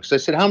 he found. Because I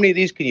said, how many of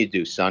these can you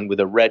do, son, with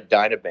a red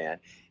Dynaband?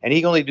 And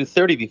he could only do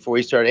 30 before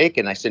he started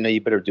aching. I said, no,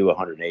 you better do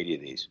 180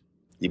 of these.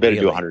 You better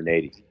do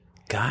 180.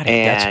 Got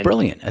it. That's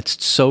brilliant.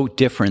 That's so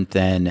different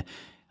than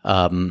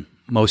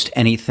most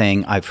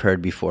anything I've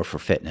heard before for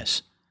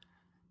fitness.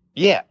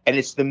 Yeah, and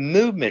it's the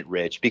movement,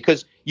 Rich,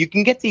 because you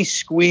can get these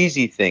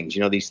squeezy things,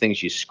 these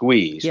things you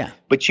squeeze,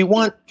 but you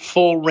want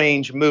full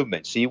range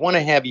movement. So you want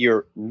to have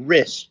your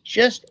wrist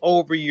just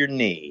over your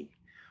knee,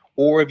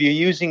 or if you're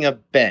using a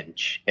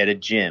bench at a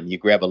gym, you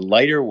grab a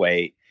lighter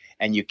weight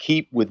and you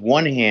keep with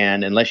one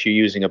hand, unless you're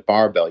using a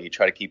barbell, you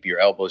try to keep your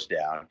elbows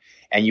down.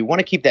 And you want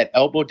to keep that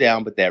elbow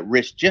down, but that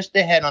wrist just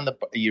ahead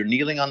you're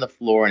kneeling on the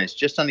floor, and it's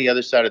just on the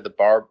other side of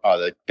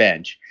the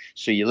bench.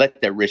 So you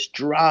let that wrist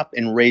drop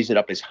and raise it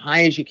up as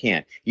high as you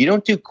can. You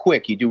don't do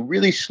quick. You do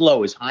really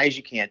slow, as high as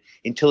you can,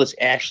 until it's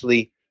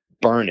actually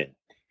burning.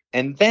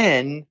 And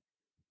then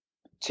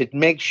to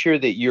make sure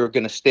that you're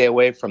going to stay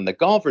away from the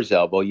golfer's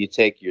elbow, you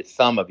take your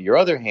thumb of your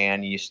other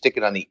hand and you stick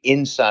it on the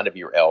inside of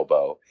your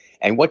elbow.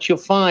 And what you'll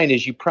find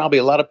is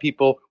a lot of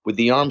people with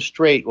the arm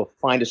straight will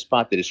find a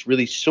spot that is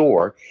really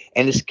sore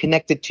and is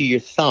connected to your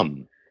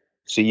thumb.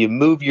 So you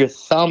move your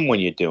thumb when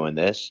you're doing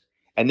this.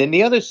 And then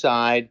the other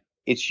side,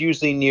 it's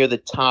usually near the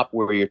top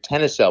where your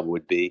tennis elbow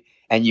would be.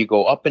 And you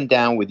go up and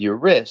down with your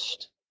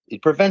wrist.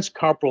 It prevents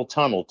carpal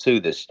tunnel too,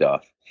 this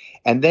stuff.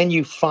 And then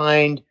you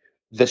find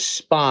the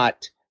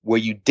spot where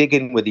you dig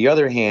in with the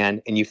other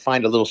hand, and you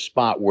find a little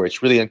spot where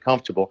it's really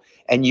uncomfortable,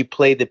 and you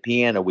play the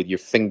piano with your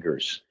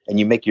fingers, and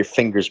you make your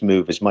fingers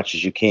move as much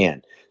as you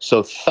can.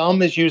 So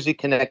thumb is usually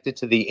connected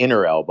to the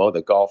inner elbow,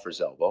 the golfer's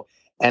elbow,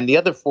 and the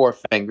other four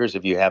fingers,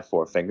 if you have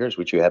four fingers,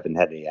 which you haven't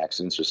had any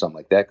accidents or something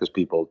like that, because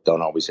people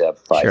don't always have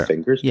five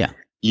fingers. Yeah.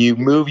 You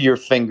move your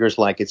fingers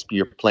like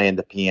you're playing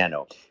the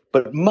piano.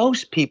 But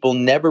most people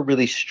never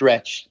really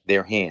stretch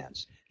their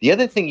hands. The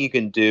other thing you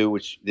can do,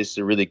 which this is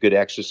a really good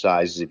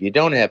exercise, is if you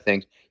don't have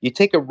things, you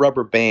take a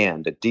rubber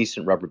band, a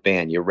decent rubber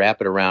band, you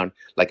wrap it around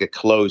like a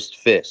closed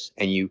fist,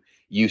 and you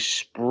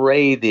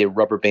spray the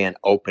rubber band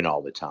open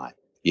all the time,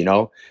 you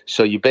know?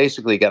 So you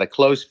basically got a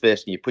closed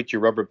fist and you put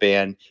your rubber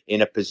band in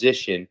a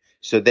position.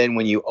 So then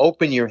when you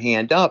open your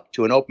hand up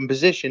to an open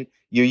position,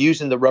 you're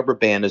using the rubber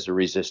band as a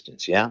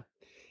resistance, yeah?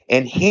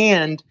 And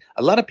hand,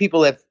 a lot of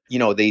people have,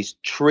 these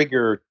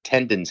trigger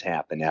tendons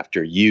happen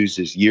after years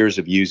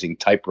of using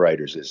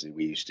typewriters as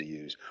we used to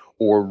use,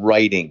 or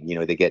writing,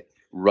 they get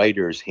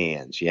writer's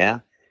hands, yeah?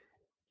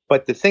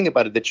 But the thing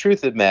about it, the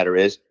truth of the matter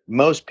is,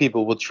 most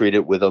people will treat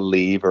it with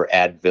Aleve or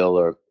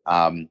Advil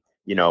or,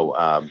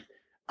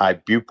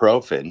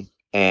 ibuprofen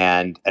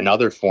and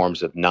other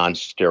forms of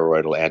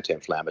non-steroidal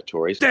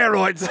anti-inflammatories.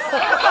 Steroids.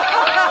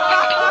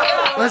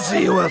 Let's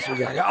see who else we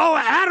got. Oh,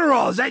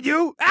 Adderall. Is that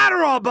you?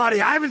 Adderall, buddy.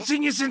 I haven't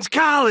seen you since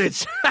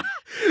college.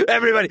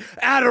 Everybody,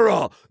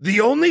 Adderall.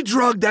 The only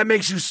drug that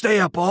makes you stay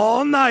up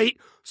all night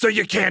so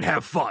you can't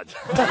have fun.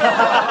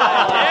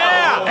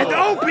 Yeah. And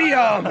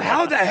opium.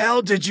 How the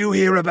hell did you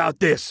hear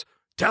about this?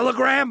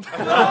 Telegram?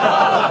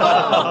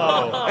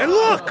 And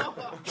look,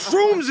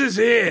 Shrooms is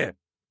here.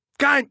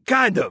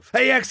 Kind of.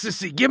 Hey,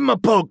 Ecstasy, give him a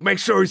poke. Make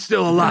sure he's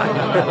still alive.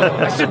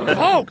 I said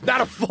poke, not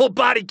a full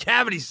body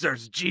cavity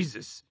search.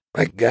 Jesus.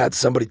 My God,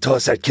 somebody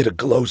toss that kid a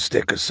glow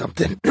stick or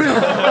something.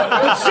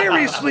 But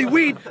seriously,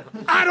 Weed,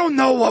 I don't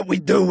know what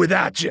we'd do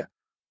without you.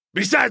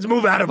 Besides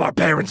move out of our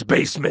parents'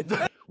 basement.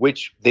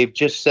 Which they've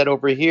just said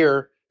over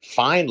here,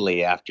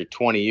 finally, after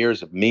 20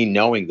 years of me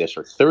knowing this,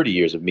 or 30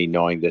 years of me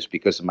knowing this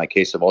because of my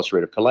case of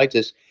ulcerative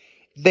colitis,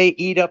 they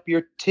eat up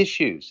your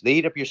tissues. They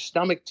eat up your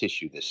stomach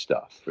tissue, this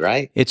stuff,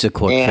 right? It's a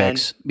quick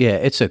fix. Yeah,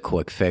 it's a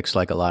quick fix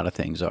like a lot of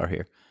things are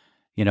here.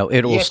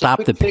 It will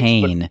stop the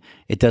pain.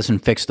 It doesn't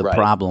fix the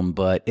problem,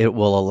 but it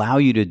will allow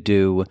you to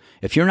do,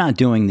 if you're not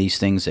doing these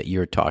things that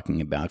you're talking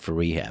about for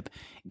rehab,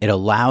 it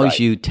allows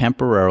you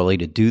temporarily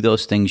to do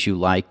those things you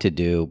like to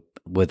do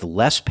with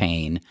less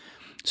pain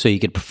so you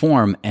could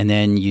perform, and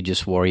then you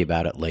just worry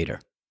about it later.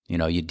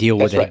 You deal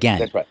with it again.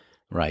 That's right.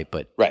 Right.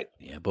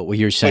 Yeah, but what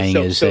you're saying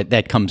is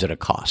that comes at a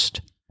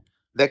cost.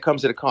 That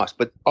comes at a cost.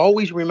 But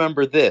always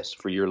remember this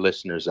for your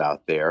listeners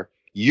out there.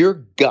 Your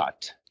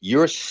gut,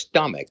 your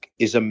stomach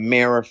is a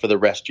mirror for the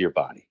rest of your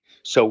body.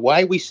 So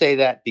why we say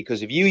that?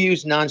 Because if you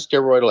use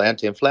non-steroidal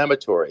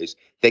anti-inflammatories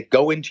that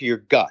go into your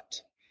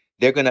gut,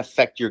 they're going to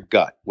affect your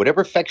gut.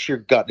 Whatever affects your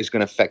gut is going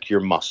to affect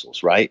your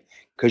muscles, right?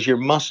 Because your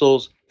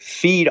muscles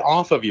feed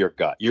off of your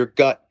gut. Your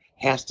gut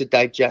has to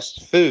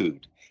digest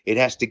food. It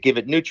has to give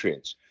it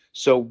nutrients.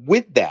 So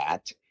with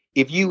that,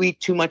 if you eat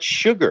too much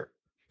sugar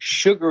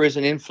is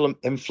an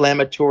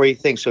inflammatory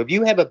thing. So if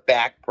you have a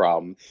back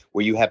problem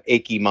where you have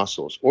achy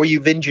muscles or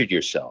you've injured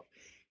yourself,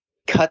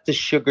 cut the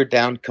sugar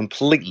down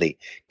completely.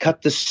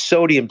 Cut the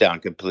sodium down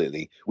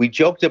completely. We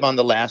joked on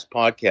the last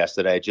podcast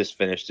that I had just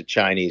finished a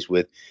Chinese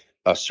with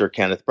Sir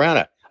Kenneth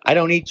Branagh. I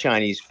don't eat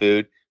Chinese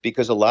food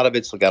because a lot of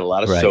it's got a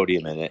lot of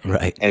sodium in it.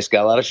 Right. And it's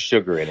got a lot of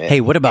sugar in it.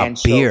 Hey, what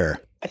about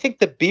beer? I think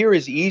the beer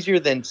is easier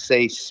than,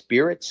 say,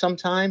 spirits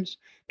sometimes,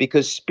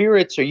 because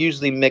spirits are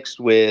usually mixed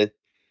with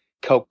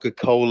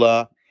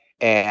Coca-Cola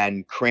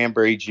and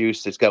cranberry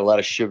juice that's got a lot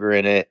of sugar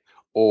in it,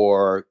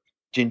 or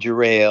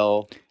ginger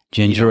ale.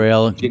 Ginger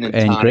ale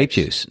and grape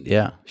juice.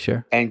 Yeah,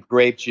 sure. And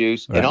grape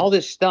juice and all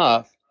this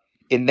stuff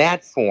in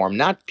that form,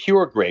 not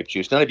pure grape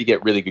juice. Not if you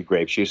get really good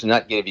grape juice, and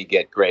not if you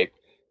get great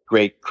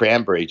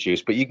cranberry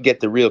juice, but you can get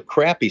the real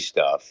crappy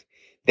stuff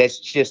that's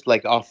just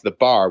like off the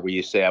bar where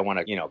you say, I want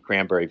a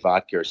cranberry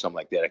vodka or something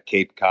like that, a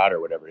Cape Cod or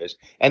whatever it is.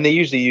 And they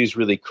usually use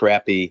really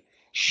crappy,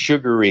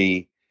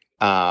 sugary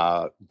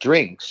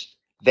drinks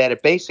that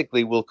it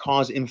basically will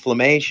cause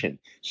inflammation.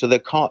 So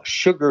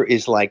sugar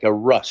is like a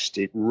rust.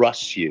 It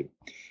rusts you.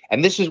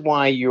 And this is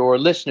why your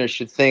listeners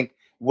should think,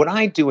 what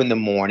I do in the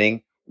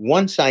morning,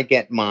 once I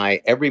get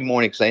every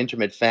morning, because I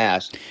intermittent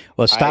fast.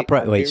 Well, stop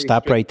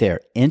right there.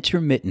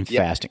 Intermittent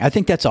fasting. I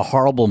think that's a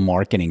horrible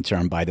marketing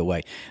term, by the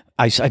way.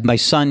 My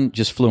son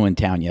just flew in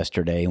town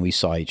yesterday, and we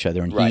saw each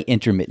other, and he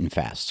intermittent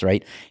fasts,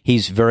 right?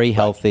 He's very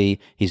healthy.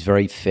 He's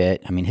very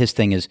fit. I mean, his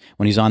thing is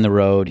when he's on the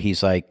road,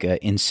 he's like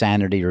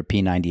Insanity or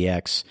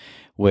P90X,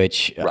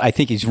 which I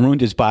think he's ruined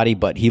his body,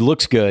 but he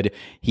looks good.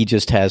 He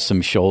just has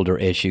some shoulder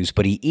issues,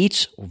 but he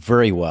eats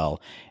very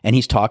well. And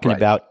he's talking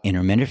about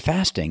intermittent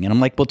fasting. And I'm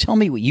like, well, tell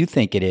me what you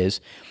think it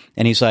is.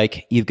 And he's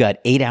like, you've got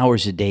 8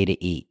 hours a day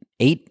to eat,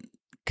 8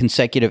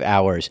 consecutive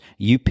hours.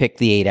 You pick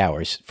the 8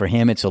 hours. For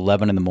him, it's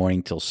 11 in the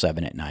morning till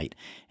 7 at night.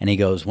 And he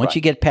goes, once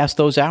you get past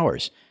those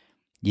hours,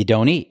 you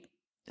don't eat.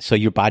 So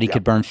your body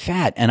could burn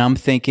fat. And I'm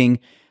thinking,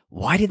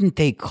 why didn't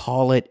they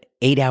call it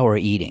 8-hour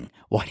eating?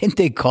 Why didn't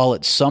they call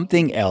it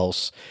something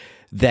else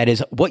that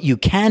is what you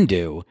can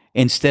do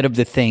instead of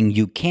the thing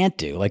you can't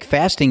do? Like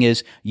fasting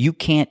is you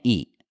can't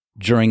eat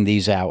during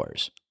these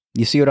hours.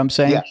 You see what I'm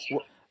saying?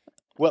 Yes.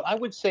 Well, I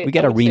would say we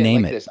got to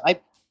rename it. This.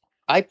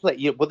 I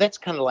play. Well, that's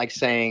kind of like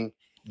saying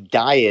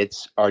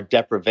diets are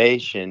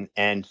deprivation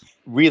and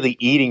really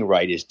eating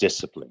right is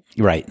discipline.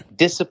 Right.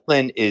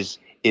 Discipline is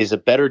is a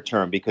better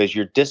term because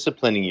you're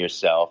disciplining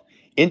yourself.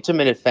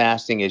 Intermittent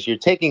fasting is you're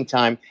taking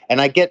time,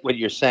 and I get what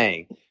you're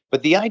saying,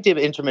 but the idea of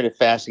intermittent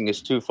fasting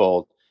is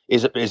twofold,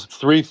 is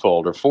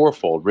threefold or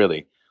fourfold,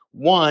 really.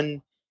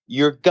 One,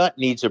 your gut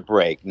needs a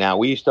break. Now,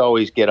 we used to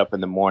always get up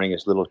in the morning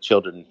as little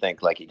children and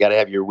think, like, you got to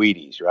have your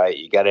Wheaties, right?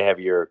 You got to have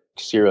your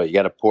cereal. You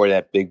got to pour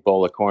that big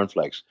bowl of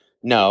cornflakes.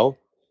 No,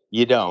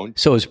 you don't.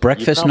 So is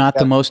breakfast not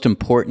the most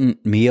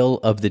important meal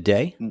of the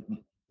day?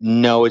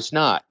 No, it's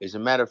not. As a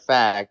matter of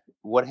fact,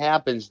 what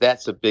happens,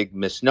 that's a big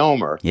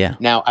misnomer. Yeah.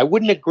 Now, I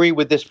wouldn't agree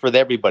with this for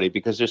everybody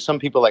because there's some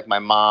people like my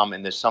mom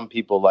and there's some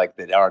people like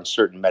that are on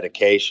certain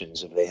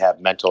medications if they have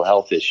mental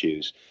health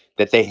issues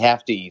that they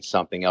have to eat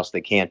something else.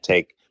 They can't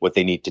take what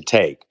they need to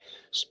take.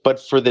 But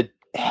for the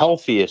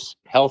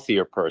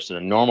healthier person,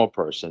 a normal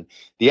person,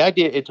 the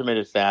idea of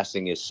intermittent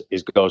fasting is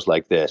goes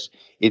like this.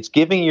 It's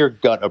giving your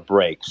gut a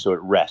break so it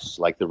rests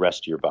like the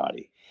rest of your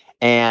body.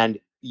 And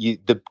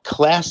the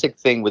classic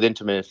thing with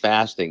intermittent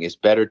fasting is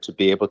better to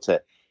be able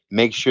to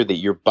make sure that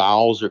your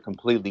bowels are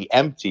completely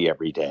empty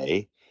every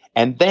day.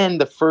 And then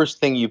the first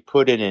thing you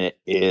put in it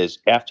is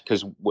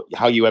because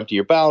how you empty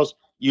your bowels,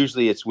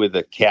 usually it's with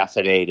a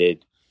caffeinated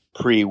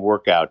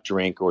pre-workout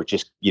drink or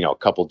just, a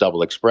couple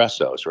double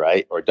espressos,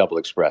 right? Or double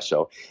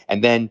espresso.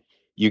 And then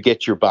you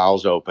get your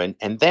bowels open.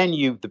 And then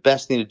the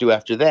best thing to do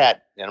after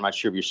that, and I'm not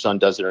sure if your son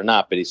does it or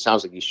not, but it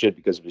sounds like he should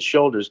because of his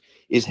shoulders,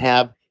 is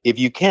have, if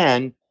you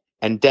can,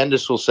 and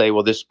dentists will say,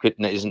 well, this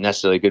isn't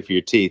necessarily good for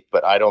your teeth,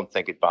 but I don't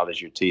think it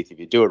bothers your teeth if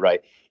you do it right,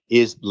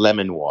 is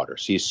lemon water.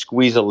 So you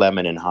squeeze a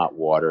lemon in hot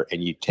water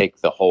and you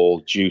take the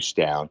whole juice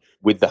down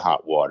with the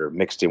hot water,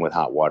 mixed in with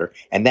hot water,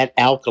 and that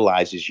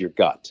alkalizes your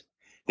gut.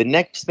 The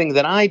next thing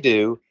that I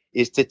do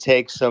is to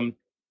take some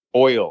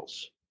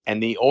oils,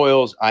 and the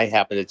oils I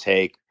happen to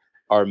take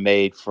are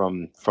made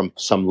from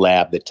some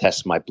lab that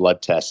tests my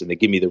blood tests, and they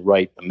give me the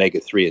right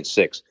omega-3 and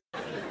 6.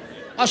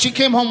 Oh, she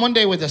came home one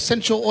day with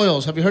essential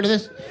oils. Have you heard of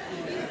this?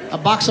 A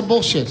box of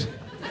bullshit.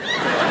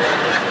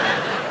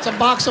 It's a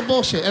box of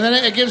bullshit. And then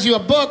it gives you a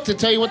book to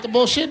tell you what the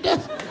bullshit does.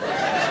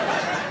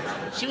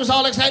 She was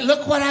all excited.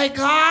 Look what I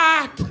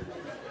got.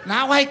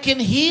 Now I can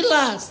heal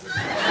us.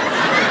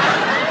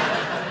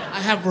 I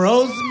have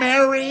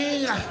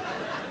rosemary,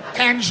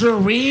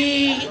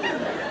 tangerine,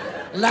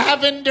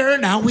 lavender.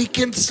 Now we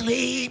can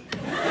sleep.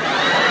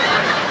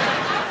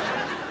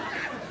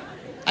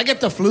 I get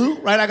the flu,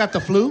 right? I got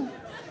the flu.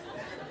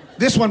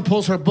 This one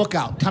pulls her book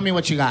out. Tell me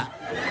what you got.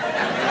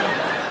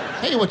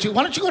 Hey, why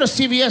don't you go to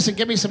CVS and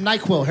get me some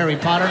NyQuil, Harry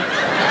Potter?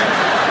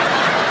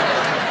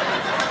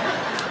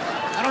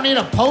 I don't need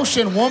a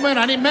potion, woman.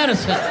 I need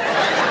medicine.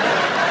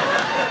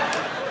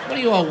 What are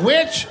you, a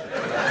witch?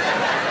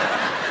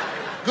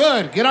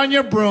 Good. Get on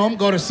your broom,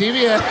 go to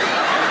CVS,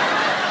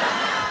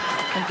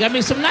 and get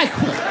me some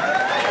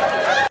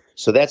NyQuil.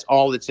 So that's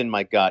all that's in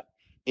my gut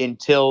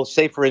until,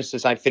 say, for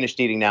instance, I finished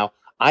eating now.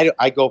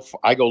 I go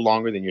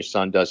longer than your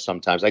son does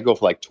sometimes. I go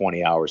for like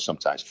 20 hours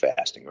sometimes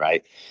fasting,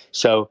 right?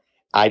 So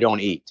I don't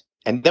eat.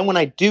 And then when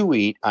I do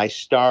eat, I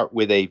start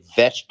with a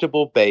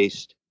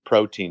vegetable-based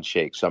protein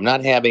shake. So I'm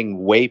not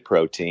having whey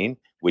protein,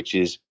 which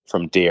is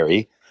from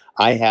dairy.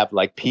 I have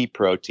like pea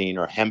protein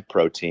or hemp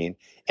protein.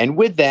 And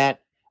with that,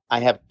 I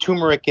have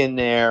turmeric in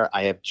there.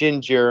 I have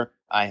ginger.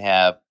 I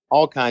have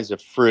all kinds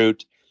of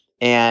fruit.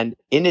 And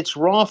in its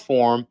raw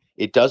form,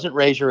 it doesn't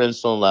raise your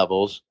insulin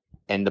levels.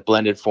 And the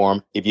blended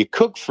form, if you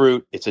cook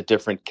fruit, it's a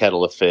different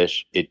kettle of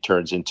fish. It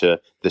turns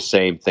into the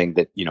same thing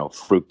that,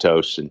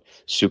 fructose and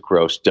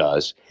sucrose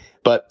does.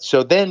 But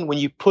so then when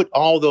you put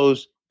all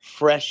those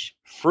fresh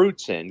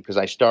fruits in, because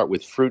I start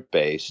with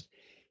fruit-based,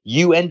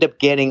 you end up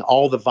getting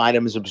all the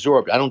vitamins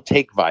absorbed. I don't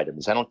take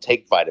vitamins. I don't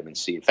take vitamin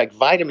C. In fact,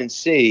 vitamin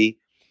C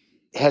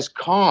has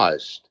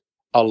caused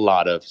a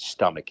lot of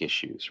stomach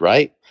issues,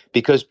 right?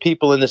 Because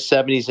people in the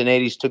 70s and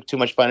 80s took too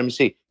much vitamin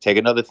C. Take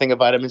another thing of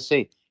vitamin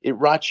C. It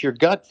rots your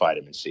gut,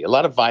 vitamin C. A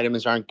lot of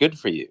vitamins aren't good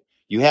for you.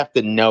 You have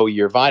to know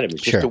your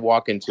vitamins. Sure. Just to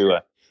walk into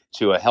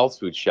a health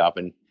food shop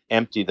and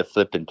empty the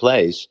flipping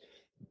place,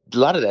 a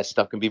lot of that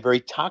stuff can be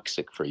very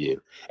toxic for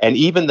you. And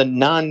even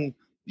the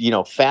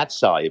fat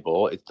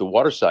soluble, the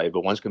water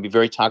soluble ones can be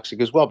very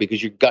toxic as well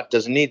because your gut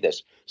doesn't need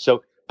this.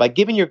 So by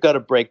giving your gut a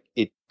break,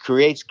 it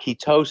creates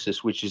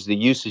ketosis, which is the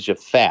usage of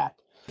fat.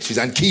 She's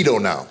on keto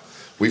now.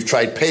 We've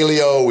tried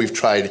paleo, we've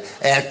tried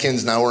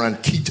Atkins, now we're on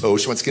keto.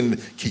 She wants to get into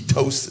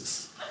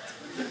ketosis.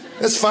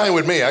 That's fine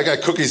with me. I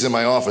got cookies in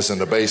my office in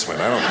the basement.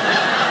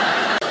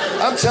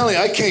 I'm telling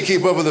you, I can't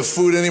keep up with the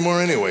food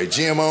anymore anyway.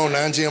 GMO,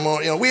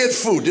 non-GMO. We had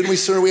food, didn't we,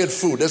 sir? We had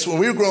food. That's when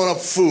we were growing up,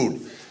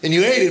 food. And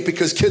you ate it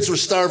because kids were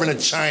starving in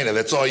China.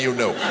 That's all you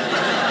knew.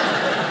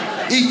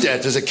 Eat that.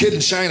 There's a kid in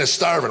China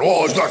starving.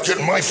 Oh, he's not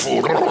getting my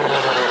food.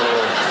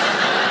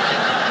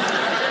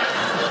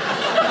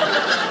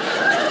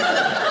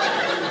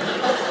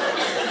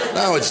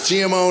 Now it's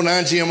GMO,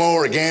 non-GMO,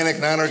 organic,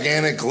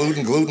 non-organic,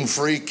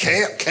 gluten-free,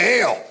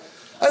 kale.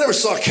 I never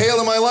saw kale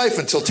in my life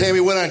until Tammy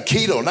went on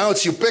keto. Now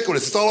it's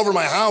ubiquitous. It's all over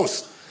my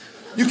house.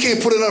 You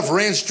can't put enough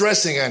ranch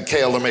dressing on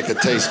kale to make it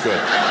taste good.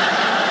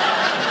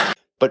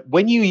 But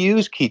when you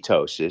use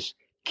ketosis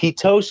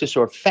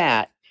or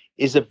fat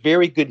is a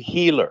very good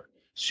healer.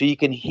 So you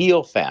can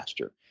heal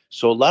faster.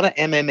 So a lot of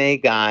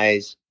MMA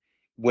guys,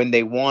 when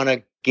they want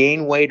to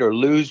gain weight or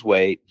lose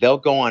weight, they'll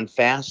go on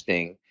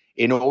fasting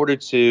in order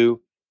to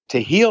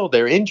heal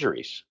their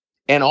injuries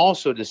and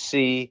also to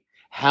see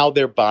how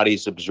their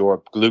bodies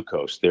absorb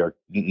glucose. Their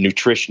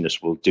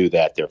nutritionists will do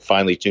that. Their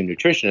finely tuned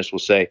nutritionists will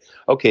say,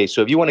 okay,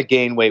 so if you want to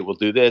gain weight, we'll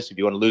do this. If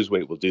you want to lose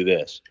weight, we'll do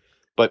this.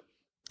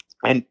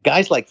 And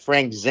guys like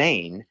Frank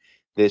Zane,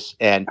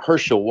 and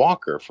Herschel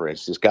Walker, for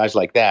instance, guys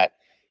like that,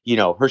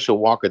 Herschel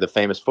Walker, the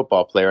famous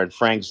football player, and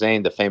Frank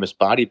Zane, the famous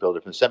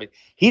bodybuilder from the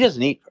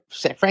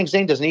 70s, Frank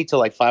Zane doesn't eat till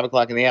like 5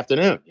 o'clock in the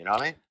afternoon. You know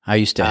what I mean? I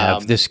used to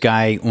have this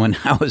guy when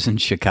I was in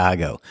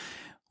Chicago.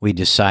 We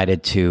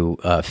decided to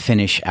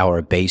finish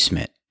our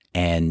basement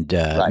and,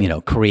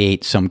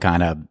 create some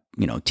kind of,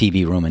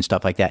 TV room and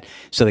stuff like that.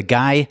 So the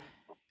guy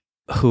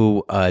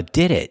who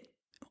did it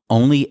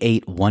only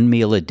ate one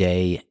meal a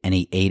day, and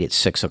he ate at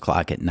 6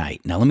 o'clock at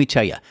night. Now, let me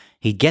tell you,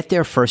 he'd get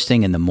there first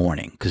thing in the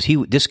morning because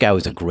this guy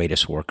was the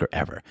greatest worker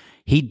ever.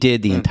 He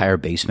did the entire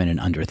basement in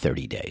under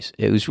 30 days.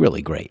 It was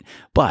really great.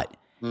 But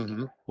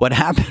what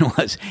happened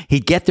was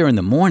he'd get there in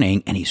the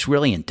morning, and he's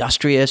really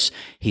industrious.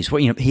 He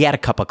had a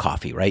cup of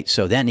coffee, right?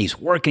 So then he's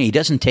working. He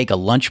doesn't take a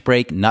lunch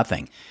break,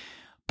 nothing.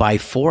 By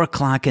 4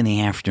 o'clock in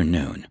the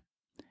afternoon,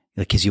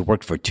 because he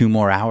worked for 2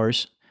 more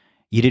hours,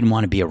 you didn't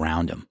want to be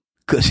around him.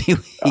 Because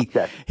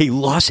he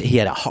lost, he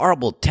had a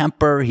horrible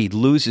temper. He'd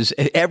lose his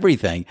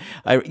everything.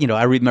 I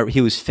remember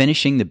he was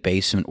finishing the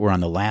basement. We're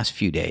on the last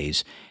few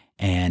days,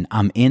 and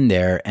I'm in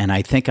there, and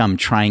I think I'm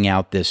trying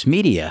out this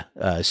media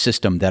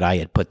system that I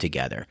had put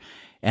together.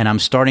 And I'm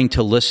starting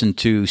to listen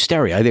to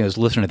stereo. I think I was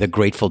listening to the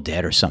Grateful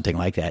Dead or something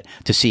like that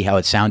to see how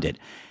it sounded.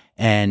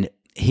 And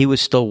he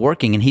was still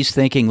working, and he's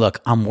thinking, look,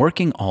 I'm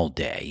working all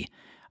day.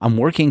 I'm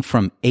working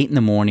from 8 in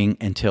the morning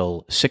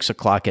until 6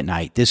 o'clock at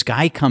night. This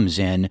guy comes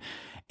in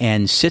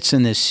and sits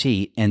in this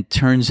seat and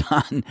turns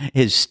on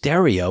his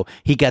stereo.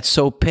 He got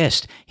so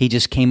pissed. He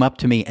just came up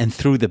to me and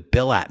threw the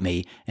bill at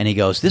me. And he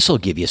goes, "This will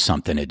give you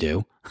something to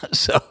do."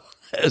 So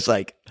it's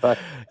like,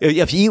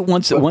 if you eat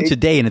once a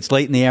day and it's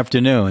late in the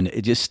afternoon,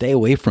 just stay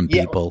away from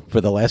people for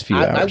the last few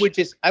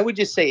hours. I would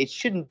just say it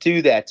shouldn't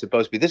do that to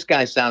Busby. This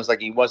guy sounds like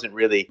he wasn't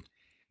really,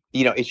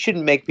 it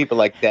shouldn't make people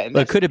like that.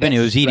 Well, it could have been he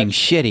was eating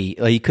shitty.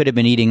 Like, he could have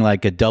been eating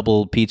like a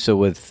double pizza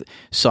with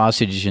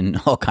sausage and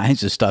all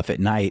kinds of stuff at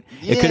night.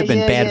 It could have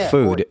been bad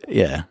food.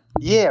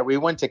 Yeah, we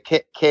went to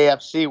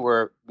KFC,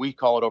 where we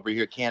call it over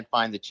here, can't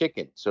find the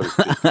chicken. So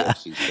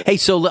hey,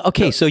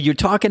 so you're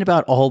talking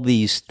about all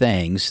these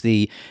things.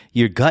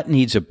 Your gut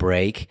needs a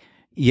break.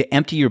 You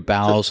empty your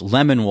bowels,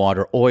 lemon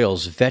water,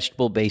 oils,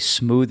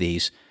 vegetable-based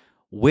smoothies.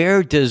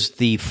 Where does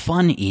the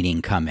fun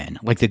eating come in?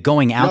 Like the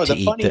going out to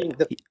eat?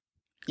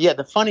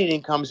 The fun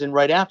eating comes in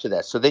right after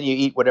that. So then you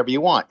eat whatever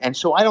you want. And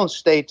so I don't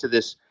stay to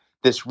this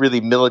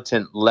really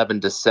militant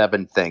 11 to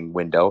 7 thing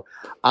window.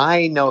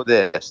 I know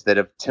this, that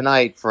if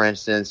tonight, for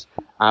instance,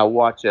 I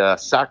watch a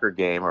soccer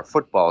game or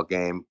football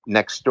game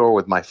next door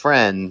with my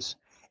friends,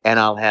 and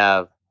I'll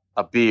have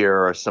a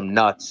beer or some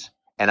nuts,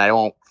 and I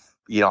won't,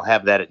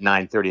 have that at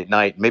 9:30 at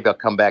night. Maybe I'll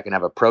come back and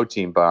have a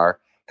protein bar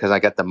because I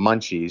got the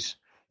munchies,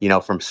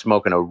 from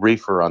smoking a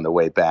reefer on the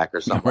way back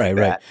or something like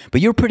that. Right.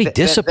 But you're pretty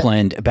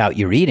disciplined about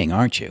your eating,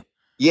 aren't you?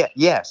 Yeah,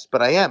 yes,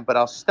 but I am. But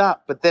I'll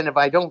stop. But then if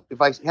I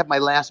have my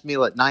last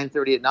meal at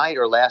 9:30 at night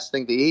or last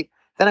thing to eat,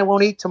 then I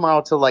won't eat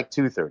tomorrow till like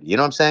 2:30. You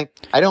know what I'm saying?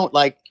 I don't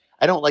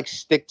like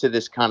stick to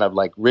this kind of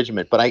like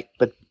regiment.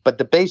 But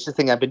the basic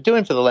thing I've been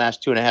doing for the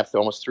last 2.5 to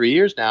almost 3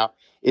 years now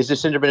is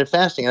this intermittent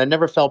fasting, and I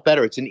never felt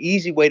better. It's an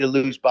easy way to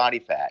lose body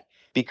fat,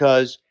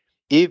 because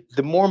the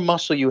more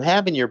muscle you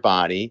have in your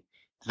body,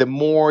 the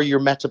more your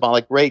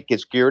metabolic rate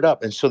gets geared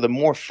up, and so the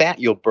more fat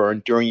you'll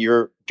burn during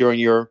your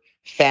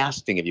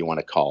fasting, if you want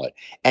to call it.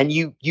 And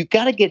you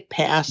got to get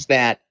past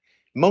that.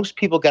 Most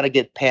people got to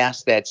get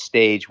past that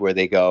stage where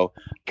they go,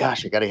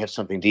 "Gosh, I got to have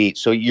something to eat."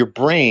 So your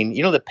brain,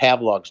 the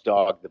Pavlov's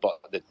dog,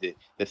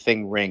 the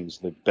thing rings,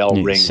 the bell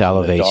rings,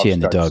 salivates,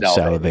 and the dog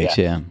salivates.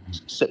 Yeah.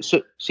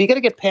 So you got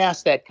to get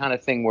past that kind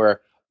of thing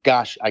where,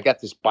 gosh, I got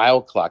this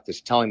bio clock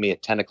that's telling me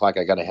at 10 o'clock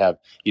I got to have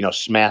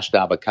smashed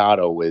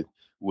avocado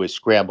with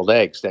scrambled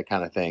eggs, that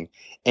kind of thing.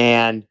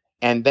 And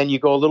then you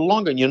go a little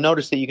longer and you'll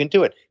notice that you can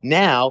do it.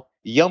 Now,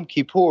 Yom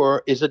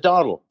Kippur is a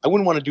dawdle. I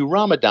wouldn't want to do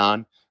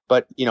Ramadan,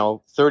 but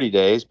 30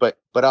 days, but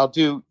I'll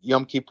do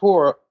Yom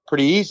Kippur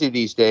pretty easy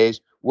these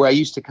days, where I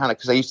used to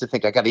because I used to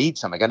think I got to eat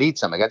some,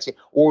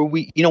 or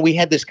we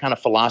had this kind of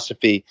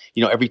philosophy,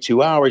 every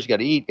 2 hours, you got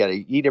to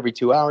eat every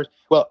 2 hours.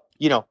 Well,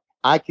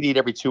 I could eat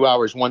every 2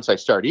 hours once I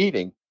start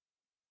eating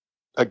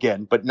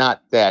again, but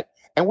not that.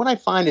 And what I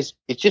find is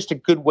it's just a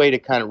good way to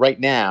kind of right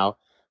now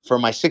for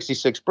my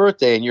 66th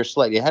birthday, and you're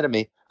slightly ahead of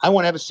me, I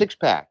want to have a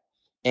 6-pack.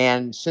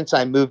 And since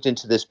I moved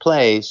into this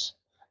place,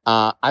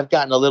 I've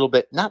gotten a little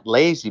bit, not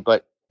lazy,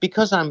 but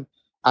because I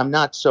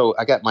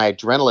got my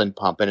adrenaline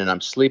pumping and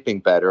I'm sleeping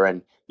better,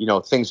 and,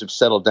 things have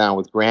settled down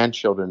with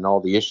grandchildren and all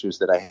the issues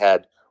that I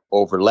had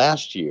over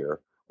last year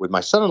with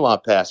my son-in-law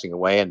passing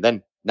away and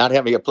then not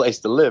having a place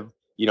to live,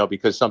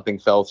 because something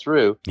fell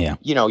through, Yeah.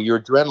 your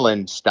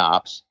adrenaline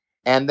stops.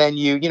 And then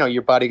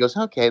your body goes,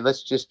 okay,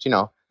 let's just,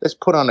 let's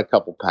put on a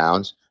couple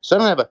pounds. So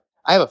I have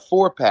a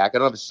 4-pack. I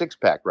don't have a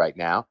 6-pack right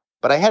now,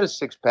 but I had a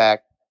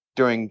 6-pack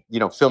during,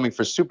 filming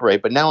for Super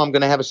 8, but now I'm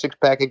going to have a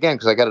 6-pack again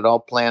because I got it all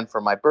planned for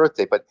my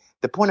birthday. But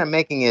the point I'm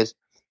making is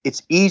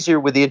it's easier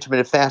with the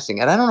intermittent fasting,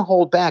 and I don't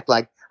hold back.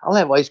 Like, I'll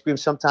have ice cream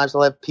sometimes,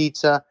 I'll have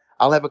pizza,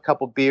 I'll have a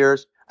couple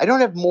beers. I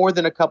don't have more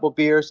than a couple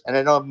beers, and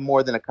I don't have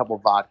more than a couple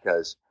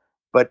vodkas.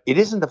 But it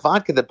isn't the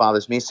vodka that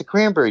bothers me, it's the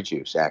cranberry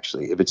juice,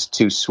 actually, if it's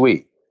too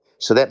sweet.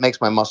 So that makes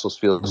my muscles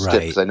feel stiff Right.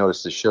 because I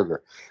notice the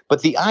sugar.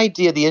 But the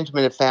idea of the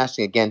intermittent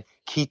fasting, again,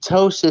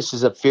 ketosis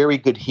is a very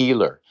good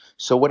healer.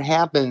 So what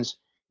happens,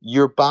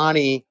 your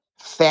body,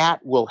 fat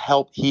will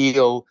help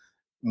heal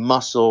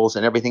muscles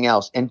and everything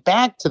else. And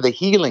back to the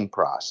healing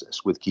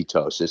process with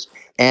ketosis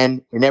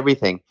and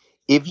everything.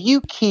 If you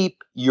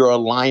keep your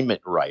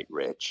alignment right,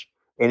 Rich,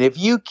 and if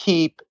you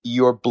keep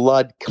your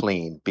blood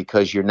clean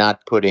because you're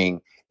not putting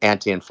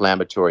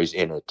anti-inflammatories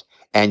in it,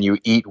 and you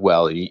eat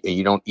well, and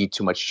you don't eat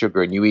too much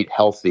sugar, and you eat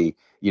healthy,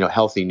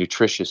 healthy,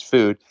 nutritious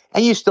food,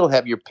 and you still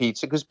have your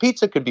pizza, because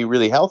pizza could be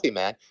really healthy,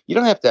 man. You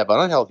don't have to have an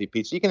unhealthy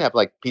pizza. You can have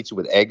like pizza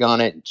with egg on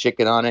it and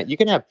chicken on it. You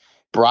can have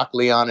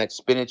broccoli on it,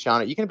 spinach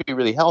on it. You can be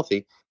really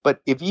healthy. But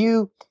if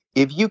you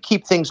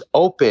keep things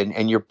open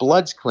and your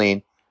blood's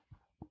clean,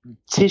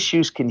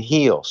 tissues can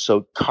heal.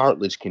 So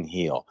cartilage can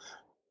heal,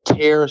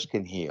 tears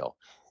can heal.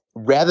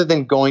 Rather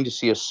than going to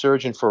see a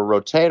surgeon for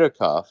a rotator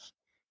cuff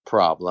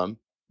problem,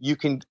 you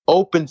can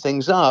open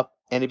things up,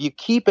 and if you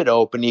keep it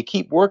open, you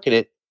keep working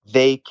it,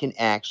 they can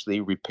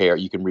actually repair.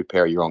 You can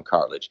repair your own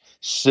cartilage.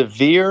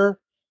 Severe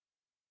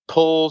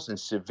pulls and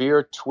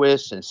severe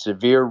twists and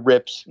severe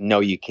rips, no,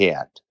 you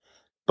can't.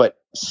 But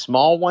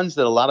small ones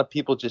that a lot of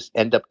people just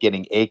end up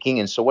getting aching.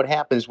 And so what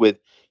happens with,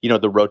 the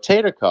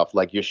rotator cuff,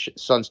 like your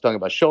son's talking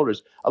about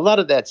shoulders, a lot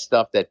of that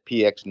stuff, that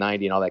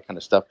PX90 and all that kind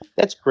of stuff,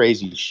 that's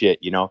crazy shit,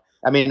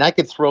 I mean, I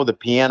could throw the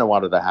piano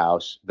out of the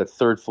house, the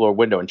 3rd floor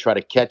window, and try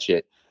to catch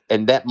it,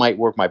 and that might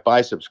work. My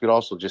biceps could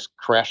also just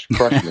crush me,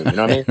 you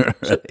know what I mean?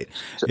 Right.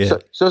 So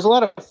there's a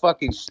lot of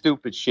fucking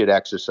stupid shit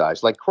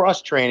exercise. Like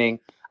cross-training,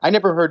 I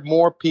never heard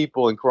more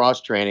people in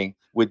cross-training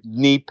with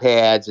knee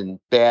pads and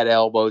bad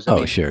elbows. I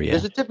mean, Sure, yeah.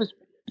 There's a difference,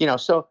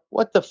 so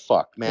what the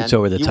fuck, man? It's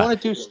over the you top. want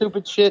to do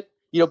stupid shit?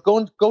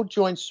 Go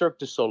join Cirque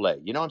du Soleil.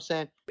 You know what I'm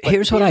saying? But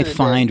Here's at what the I end of the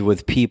find day-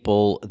 with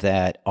people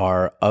that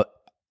are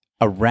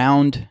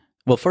around.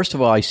 Well, first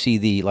of all, I see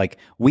the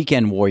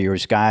weekend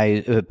warriors,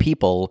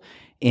 people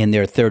in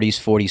their 30s,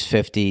 40s,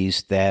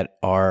 50s that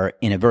are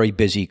in a very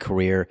busy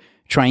career,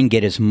 try and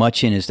get as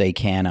much in as they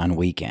can on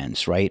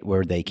weekends, right,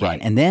 where they can. Right.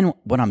 And then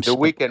The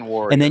weekend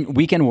warrior. and then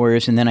weekend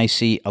warriors, and then I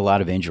see a lot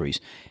of injuries.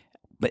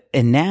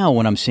 And now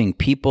when I'm seeing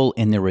people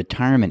in their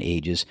retirement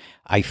ages,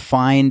 I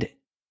find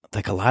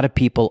like a lot of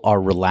people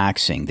are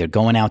relaxing. They're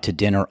going out to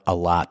dinner a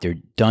lot. They're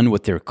done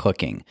with their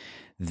cooking.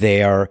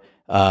 They're,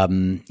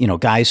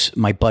 guys,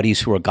 my buddies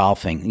who are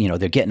golfing,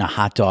 they're getting a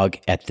hot dog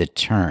at the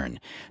turn.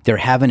 They're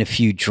having a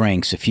few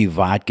drinks, a few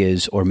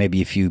vodkas, or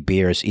maybe a few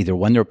beers, either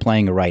when they're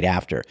playing or right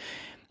after.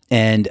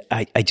 And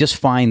I just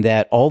find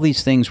that all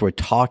these things we're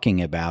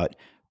talking about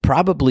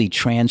probably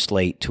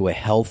translate to a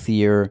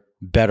healthier,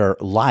 better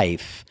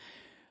life.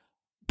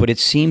 But it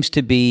seems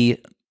to be,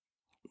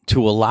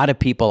 to a lot of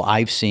people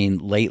I've seen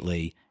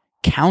lately,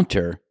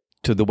 counter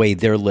to the way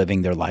they're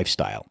living their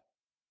lifestyle.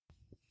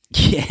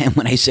 Yeah, and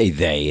when I say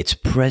they, it's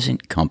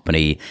present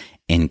company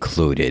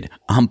included.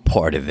 I'm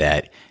part of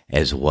that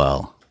as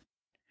well.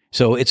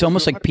 So it's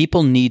almost like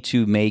people need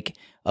to make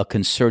a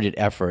concerted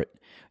effort.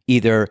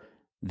 Either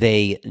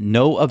they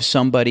know of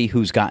somebody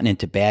who's gotten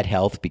into bad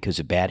health because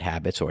of bad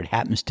habits, or it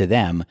happens to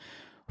them,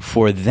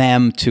 for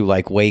them to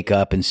wake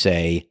up and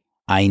say,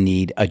 I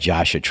need a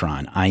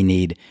Joshatron. I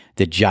need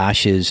the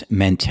Josh's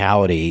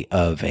mentality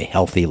of a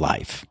healthy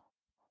life.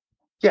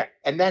 Yeah,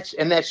 and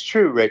that's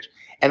true, Rich.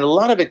 And a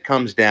lot of it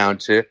comes down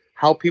to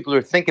how people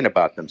are thinking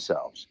about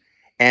themselves.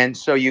 And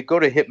so you go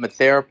to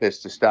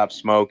hypnotherapists to stop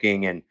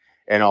smoking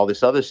and all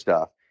this other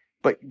stuff.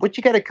 But what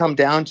you got to come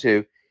down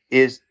to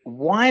is,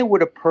 why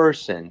would a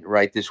person,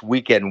 right, this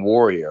weekend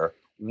warrior,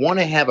 want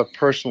to have a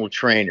personal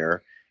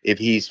trainer if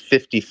he's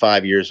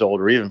 55 years old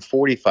or even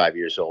 45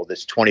 years old,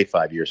 that's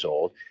 25 years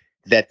old,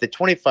 that the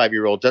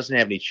 25-year-old doesn't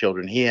have any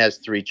children. He has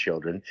 3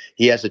 children.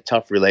 He has a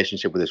tough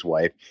relationship with his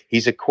wife.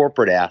 He's a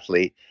corporate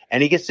athlete,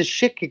 and he gets the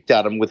shit kicked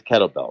out of him with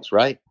kettlebells,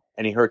 right?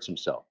 And he hurts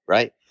himself,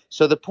 right?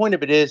 So the point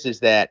of it is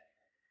that,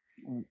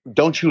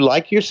 don't you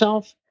like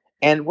yourself?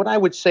 And what I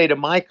would say to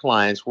my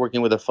clients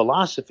working with a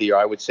philosophy, or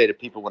I would say to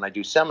people when I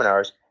do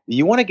seminars,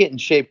 you want to get in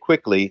shape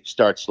quickly,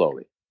 start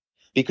slowly.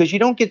 Because you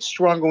don't get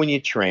stronger when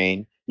you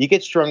train. You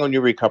get stronger when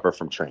you recover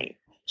from training.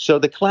 So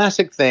the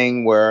classic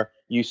thing where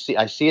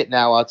I see it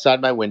now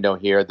outside my window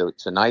here.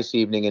 It's a nice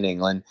evening in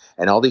England,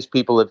 and all these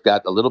people have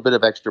got a little bit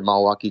of extra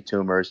Milwaukee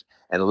tumors,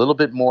 and a little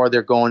bit more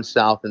they're going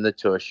south in the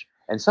tush.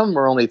 And some of them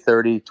are only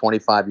 30,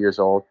 25 years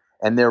old,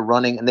 and they're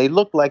running, and they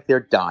look like they're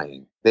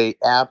dying. They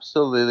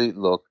absolutely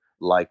look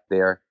like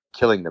they're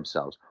killing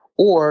themselves.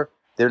 Or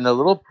they're in a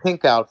little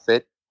pink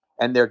outfit,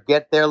 and they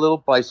get their little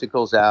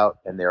bicycles out,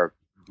 and they're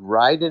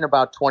riding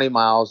about 20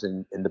 miles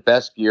in the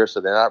best gear, so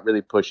they're not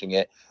really pushing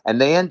it. And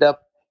they end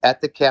up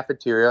at the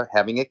cafeteria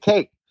having a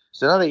cake.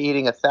 So now they're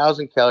eating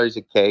 1,000 calories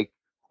of cake,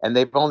 and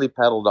they've only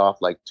pedaled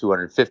off like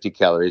 250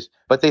 calories,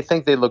 but they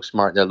think they look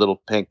smart in their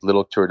little pink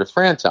little Tour de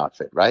France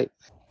outfit, right?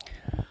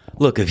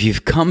 Look, if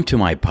you've come to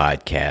my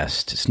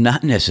podcast, it's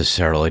not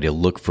necessarily to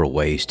look for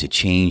ways to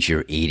change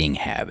your eating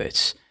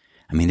habits.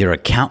 I mean, there are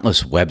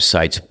countless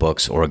websites,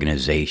 books,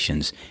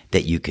 organizations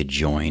that you could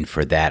join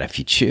for that if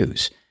you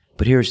choose.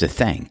 But here's the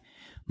thing.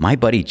 My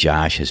buddy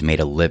Josh has made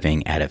a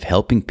living out of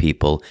helping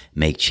people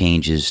make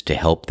changes to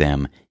help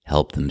them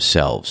help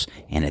themselves.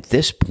 And at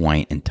this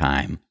point in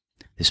time,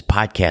 this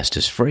podcast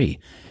is free.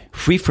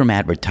 Free from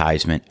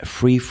advertisement,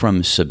 free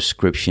from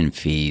subscription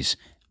fees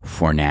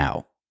for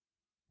now.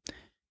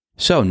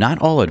 So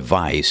not all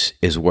advice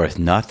is worth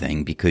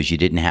nothing because you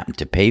didn't happen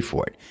to pay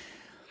for it.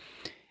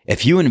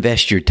 If you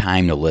invest your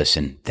time to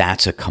listen,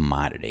 that's a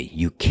commodity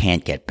you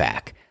can't get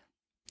back.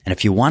 And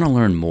if you want to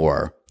learn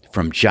more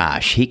from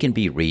Josh, he can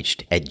be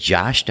reached at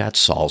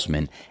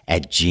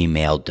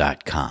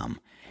josh.salzman@gmail.com.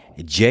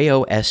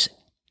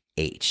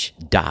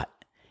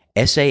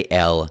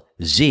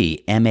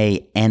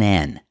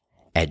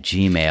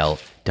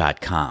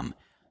 josh.salzmann@gmail.com.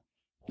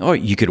 Or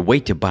you could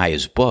wait to buy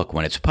his book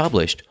when it's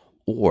published,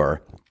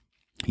 or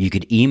you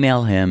could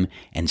email him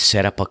and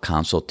set up a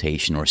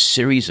consultation or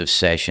series of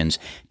sessions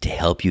to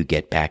help you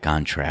get back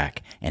on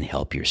track and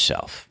help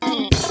yourself.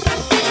 You've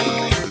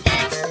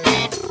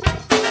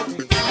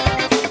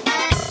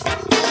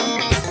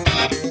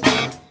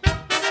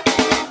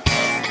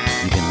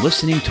been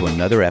listening to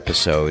another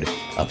episode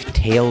of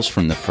Tales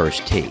from the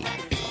First Tee.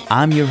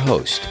 I'm your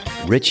host,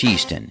 Rich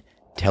Easton,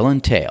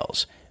 telling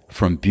tales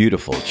from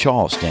beautiful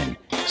Charleston,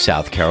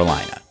 South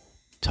Carolina.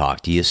 Talk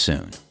to you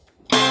soon.